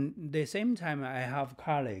 And at the same time, I have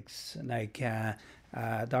colleagues like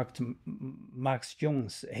Dr. Max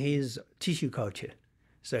Jones. He's tissue culture.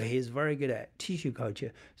 So he's very good at tissue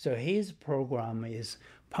culture. So his program is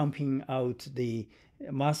pumping out the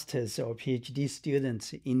master's or PhD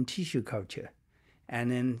students in tissue culture.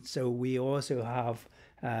 And then, so we also have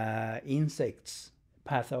insects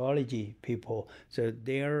pathology people. So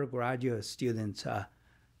their graduate students are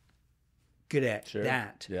good at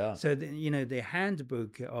that. Yeah. So, the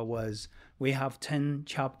handbook we have 10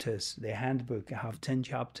 chapters. The handbook have 10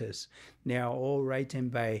 chapters. They are all written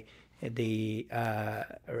by the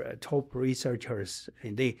top researchers.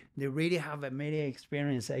 They really have a many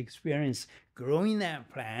experience growing that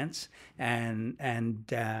plants and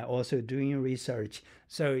also doing research.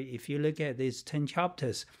 So if you look at these 10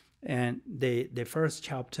 chapters, and the first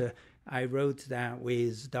chapter I wrote that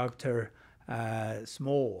with Dr.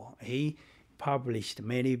 Small. He published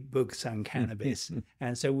many books on cannabis,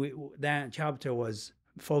 and so that chapter was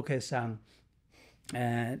focused on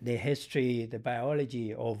the history, the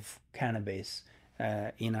biology of cannabis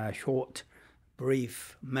in a short,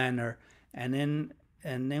 brief manner, and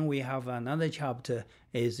then we have another chapter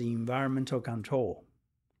is environmental control,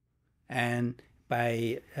 and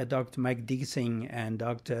by Dr. Mike Dixon and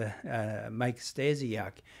Dr. Mike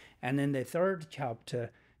Stasiak, and then the third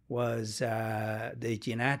chapter was the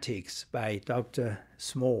genetics by Dr.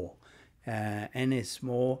 Small, N.S.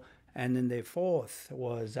 Small, and then the fourth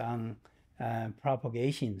was on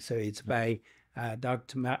propagation. So it's by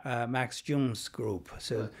Dr. Max Jones' group.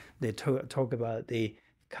 So they talk about the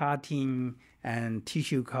cutting and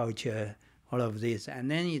tissue culture, all of this.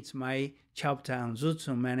 And then it's my chapter on root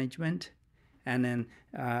zone management. And then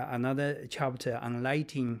another chapter on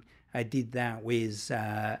lighting, I did that with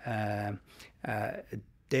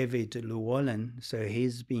David Llewellyn. So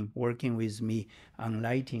he's been working with me on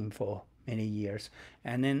lighting for many years.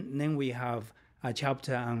 And then we have a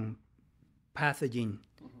chapter on pathogen,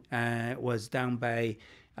 was done by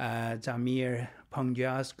Zamir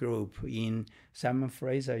Pongja's group in Simon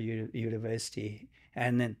Fraser University.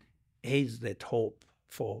 And then he's the top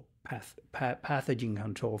for pathogen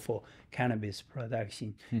control for cannabis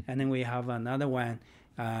production. And then we have another one,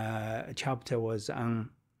 chapter was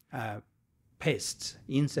on pests,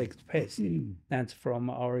 insect pests. That's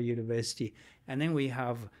from our university. And then we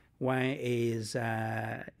have one is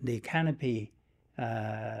the canopy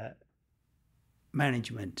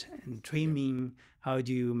management and trimming. How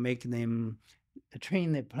do you make them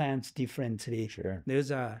train the plants differently? Sure.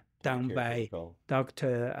 Those are done by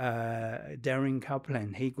Dr. Darren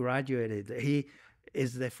Kaplan. He graduated. He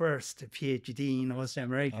is the first PhD in North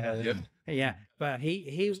America. Yeah, but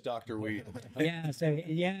he Dr. Weed. yeah, so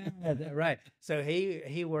right. So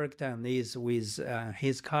he worked on this with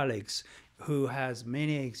his colleagues, who has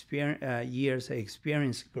many years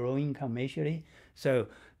experience growing commercially. So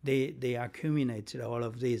they accumulated all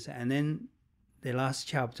of this, and then the last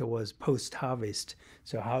chapter was post-harvest.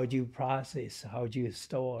 So how do you process? How do you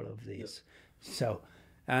store all of this? So,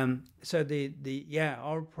 so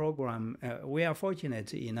our program, we are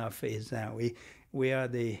fortunate enough is that we are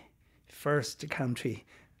the first country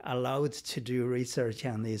allowed to do research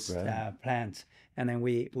on these plants, and then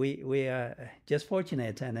we are just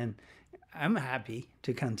fortunate, and then I'm happy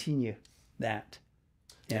to continue that.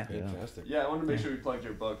 Yeah. Fantastic. Yeah, I want to make sure we plugged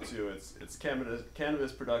your book too. It's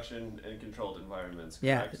cannabis production in controlled environments.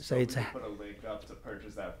 Yeah, Correct? so we it's can put a link up to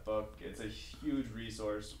purchase that book. It's a huge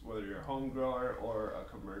resource, whether you're a home grower or a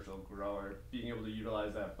commercial grower. Being able to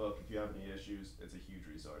utilize that book if you have any issues, it's a huge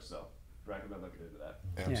resource. So recommend looking into that.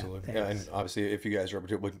 Absolutely. Yeah, and obviously, if you guys are up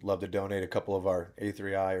to it, we'd love to donate a couple of our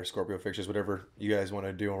A3i or Scorpio fixtures, whatever you guys want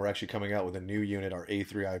to do. And we're actually coming out with a new unit, our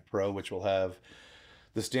A3i Pro, which will have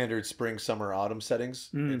the standard spring, summer, autumn settings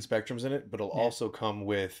and spectrums in it, but it'll also come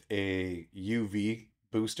with a UV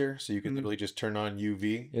booster, so you can literally just turn on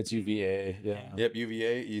UV. It's UVA, yeah. Yep,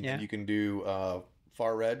 UVA. You can do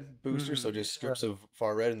far red booster, so just strips of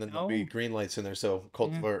far red, and then there'll be green lights in there, so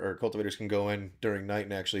cultivators can go in during night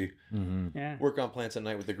and actually work on plants at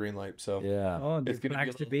night with the green light. So the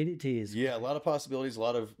flexibility is a lot of possibilities, a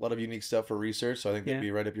lot of unique stuff for research. So I think that'd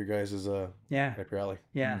be right up your guys' up your alley.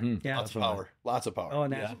 Lots of power. Oh,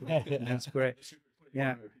 that's great.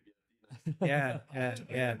 Yeah.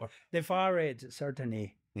 The far red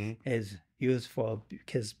certainly is useful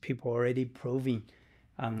because people already proving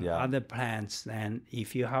on other plants. And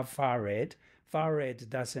if you have far red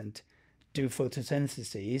doesn't do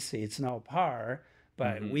photosynthesis. It's not par,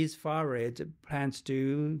 But with far red, plants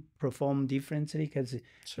do perform differently because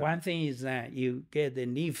one thing is that you get the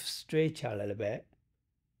leaf stretch a little bit,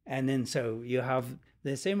 and then so you have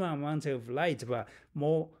the same amount of light, but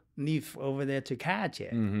more leaf over there to catch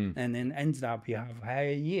it, and then ends up you have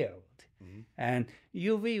higher yield. And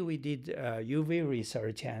UV, we did UV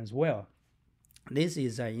research as well. This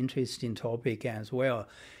is an interesting topic as well,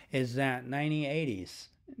 is that 1980s,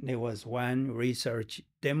 there was one research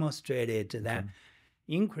demonstrated that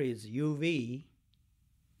increased UV,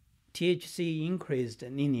 THC increased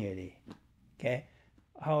linearly, okay?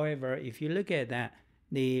 However, if you look at that,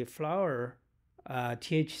 the flower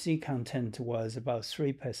THC content was about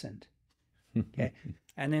 3%, okay?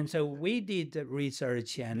 And then so we did the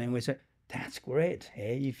research and then we said, that's great.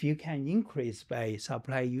 Hey, if you can increase by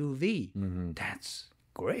supply UV, that's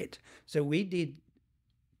great. So we did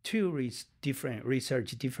two different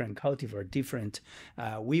research, different cultivar, different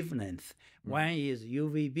wavelength. One is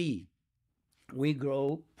UVB. We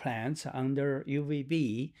grow plants under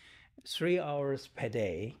UVB 3 hours per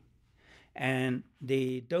day, and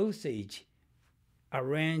the dosage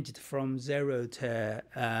arranged from 0 to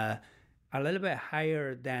a little bit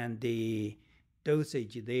higher than the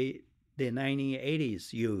dosage the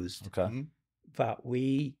 1980s used. Okay. But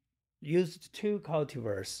we used two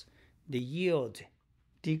cultivars. The yield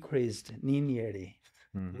decreased linearly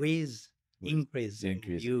with increase in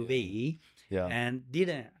UV and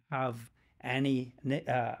didn't have any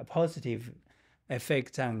positive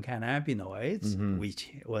effects on cannabinoids,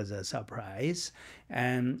 which was a surprise,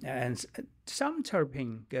 and some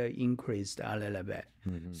terpene increased a little bit.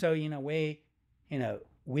 So in a way,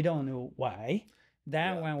 we don't know why.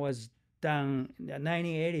 That one was done, the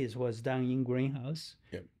 1980s was done in greenhouse.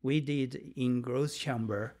 We did in growth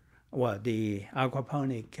chamber, the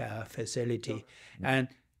aquaponic facility. And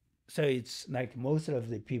so it's like most of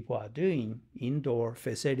the people are doing indoor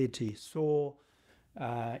facility, so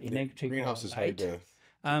electrical greenhouse is light. hard to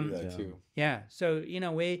do that too. Yeah, so in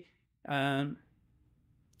a way,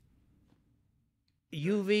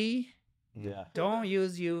 UV, don't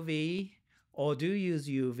use UV or do use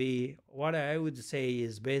UV. What I would say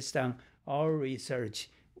is based on our research,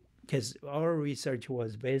 because our research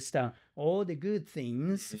was based on all the good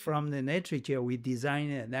things from the literature we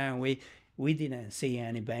designed it, and we didn't see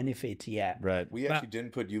any benefit yet. Right. We actually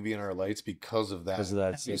didn't put UV in our lights because of that. Because of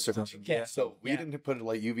that research. Yeah. So we didn't put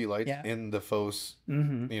like UV lights in the Fohse,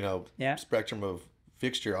 spectrum of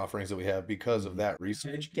fixture offerings that we have because of that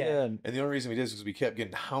research. And the only reason we did is because we kept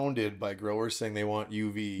getting hounded by growers saying they want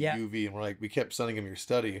UV, UV, and we're like, we kept sending them your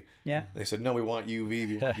study. Yeah. They said, no, we want UV,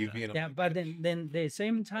 we want UV. And But then the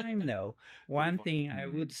same time though, one thing I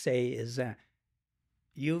would say is that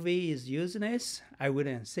UV is useless. I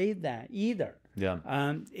wouldn't say that either.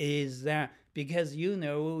 Is that because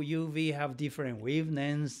UV have different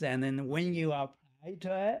wavelengths, and then when you apply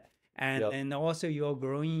to it, and also your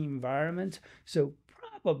growing environment, so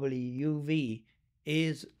probably UV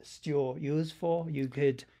is still useful. You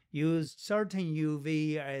could use certain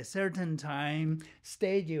UV at a certain time,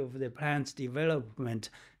 stage of the plant's development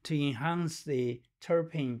to enhance the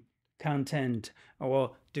terpene content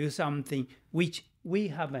or do something which we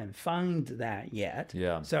haven't found that yet.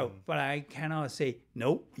 So, but I cannot say,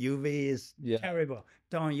 nope, UV is terrible.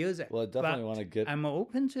 Don't use it. Well, I definitely want to get. I'm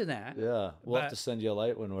open to that. We'll have to send you a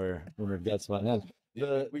light when we've got some on.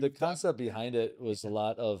 The concept behind it was a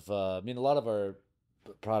lot of. I mean, a lot of our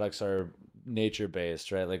products are nature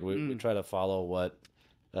based, right? Like we try to follow what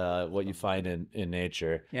you find in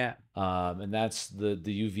nature. And that's the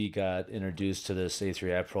UV got introduced to this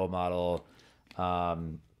A3I Pro model.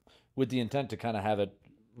 With the intent to kind of have it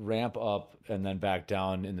ramp up and then back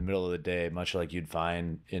down in the middle of the day, much like you'd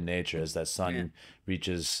find in nature as that sun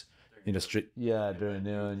reaches, during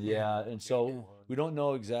noon. And so we don't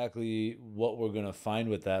know exactly what we're going to find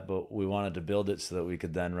with that, but we wanted to build it so that we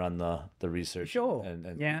could then run the research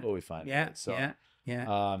and what we find.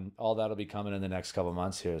 All that'll be coming in the next couple of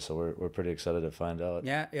months here. So we're pretty excited to find out.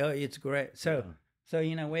 It's great. So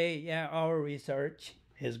in a way, our research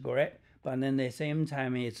is great. But then at the same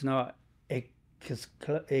time, it's not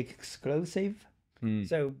exclusive.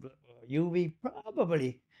 So UV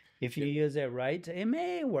probably, if you use it right, it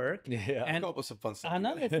may work. And come up with some fun stuff.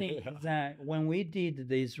 Another thing is that when we did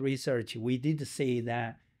this research, we did see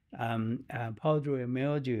that powdery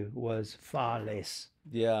mildew was far less.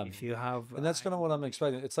 If you have, and that's kind of what I'm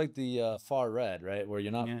expecting. It's like the far red, right? Where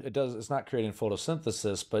you're not, it's not creating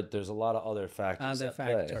photosynthesis, but there's a over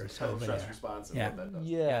there. Stress response.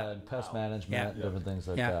 And pest management, and different things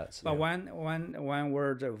like that. So, but one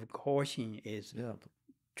word of caution is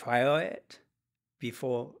trial it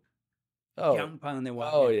before jump on the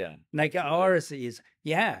wagon. Oh yeah. Like ours is,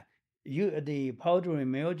 the powdery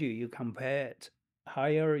mildew, you compare it,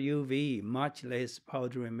 higher UV, much less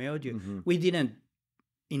powdery mildew. Mhm. We didn't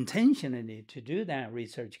intentionally to do that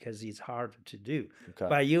research because it's hard to do. Okay.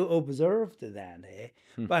 But you observed that,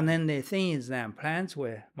 Hmm. But then the thing is that plants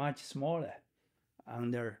were much smaller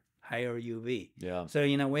under higher UV. Yeah. So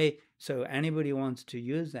in a way, so anybody wants to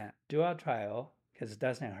use that, do a trial because it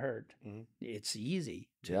doesn't hurt. Mhm. It's easy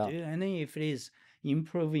to Yeah. do. And then if it is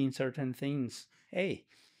improving certain things, hey,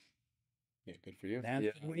 Yeah, good for you. that's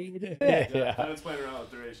Yeah. the way to do it. Yeah. Kind of playing around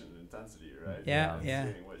with duration and intensity, right? Yeah, And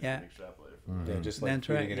yeah, seeing what you yeah. can extrapolate Mm-hmm. from. Yeah, just like That's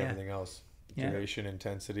feeding right, and yeah. everything else. Yeah. Duration,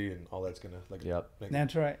 intensity, and all that's gonna like. Yep. make-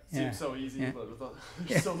 That's right. Yeah. Seems so easy, Yeah. but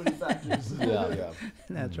with so many factors. Yeah. Yeah.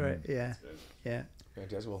 That's right. Yeah. That's good. Yeah.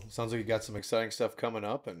 Fantastic. Well, sounds like you got some exciting stuff coming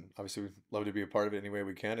up, and obviously we'd love to be a part of it any way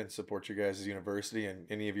we can and support you guys as a university and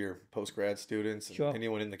any of your post grad students and Sure.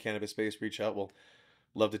 anyone in the cannabis space. Reach out. We'll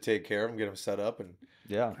love to take care of them, get them set up, and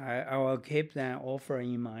Yeah. I will keep that offer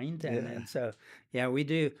in mind. And, Yeah. and so, we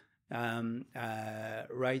do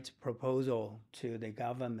write proposal to the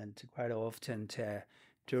government quite often to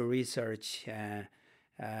do research. As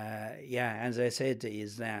I said,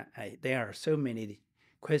 is that there are so many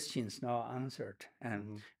questions not answered.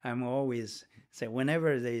 And I'm always say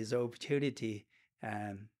whenever there is opportunity,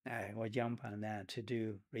 I will jump on that to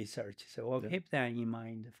do research. So we'll keep that in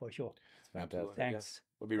mind for sure. Fantastic. Thanks.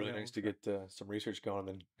 Would be really for the nice to offer. get some research going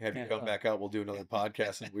and have you Yeah. come back out. We'll do another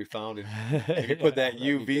podcast that we found and maybe put that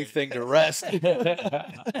UV thing to rest.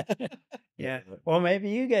 Yeah. Well, maybe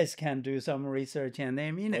you guys can do some research and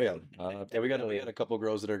then, Oh, yeah. Yeah, we got a couple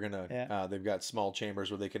grows that are gonna. Yeah. They've got small chambers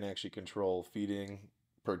where they can actually control feeding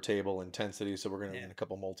per table intensity. So we're gonna run a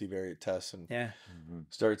couple multivariate tests and Yeah.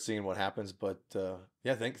 start seeing what happens. But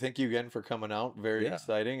thank you again for coming out. Very Yeah.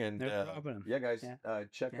 exciting. And No problem. yeah, guys, Yeah.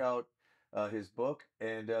 check Yeah. out his book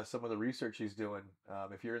and some of the research he's doing.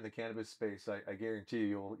 If you're in the cannabis space, I guarantee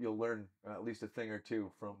you'll learn at least a thing or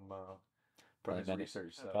two from Probably his many-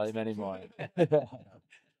 research. So. Probably many more.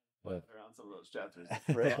 But- Around some of those chapters.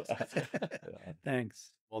 Yeah.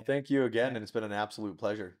 Thanks. Well, thank you again, Yeah. and it's been an absolute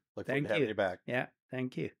pleasure. Look forward Thank to having you. you back. Yeah.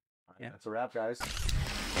 Thank you. All right, Yeah. that's a wrap, guys.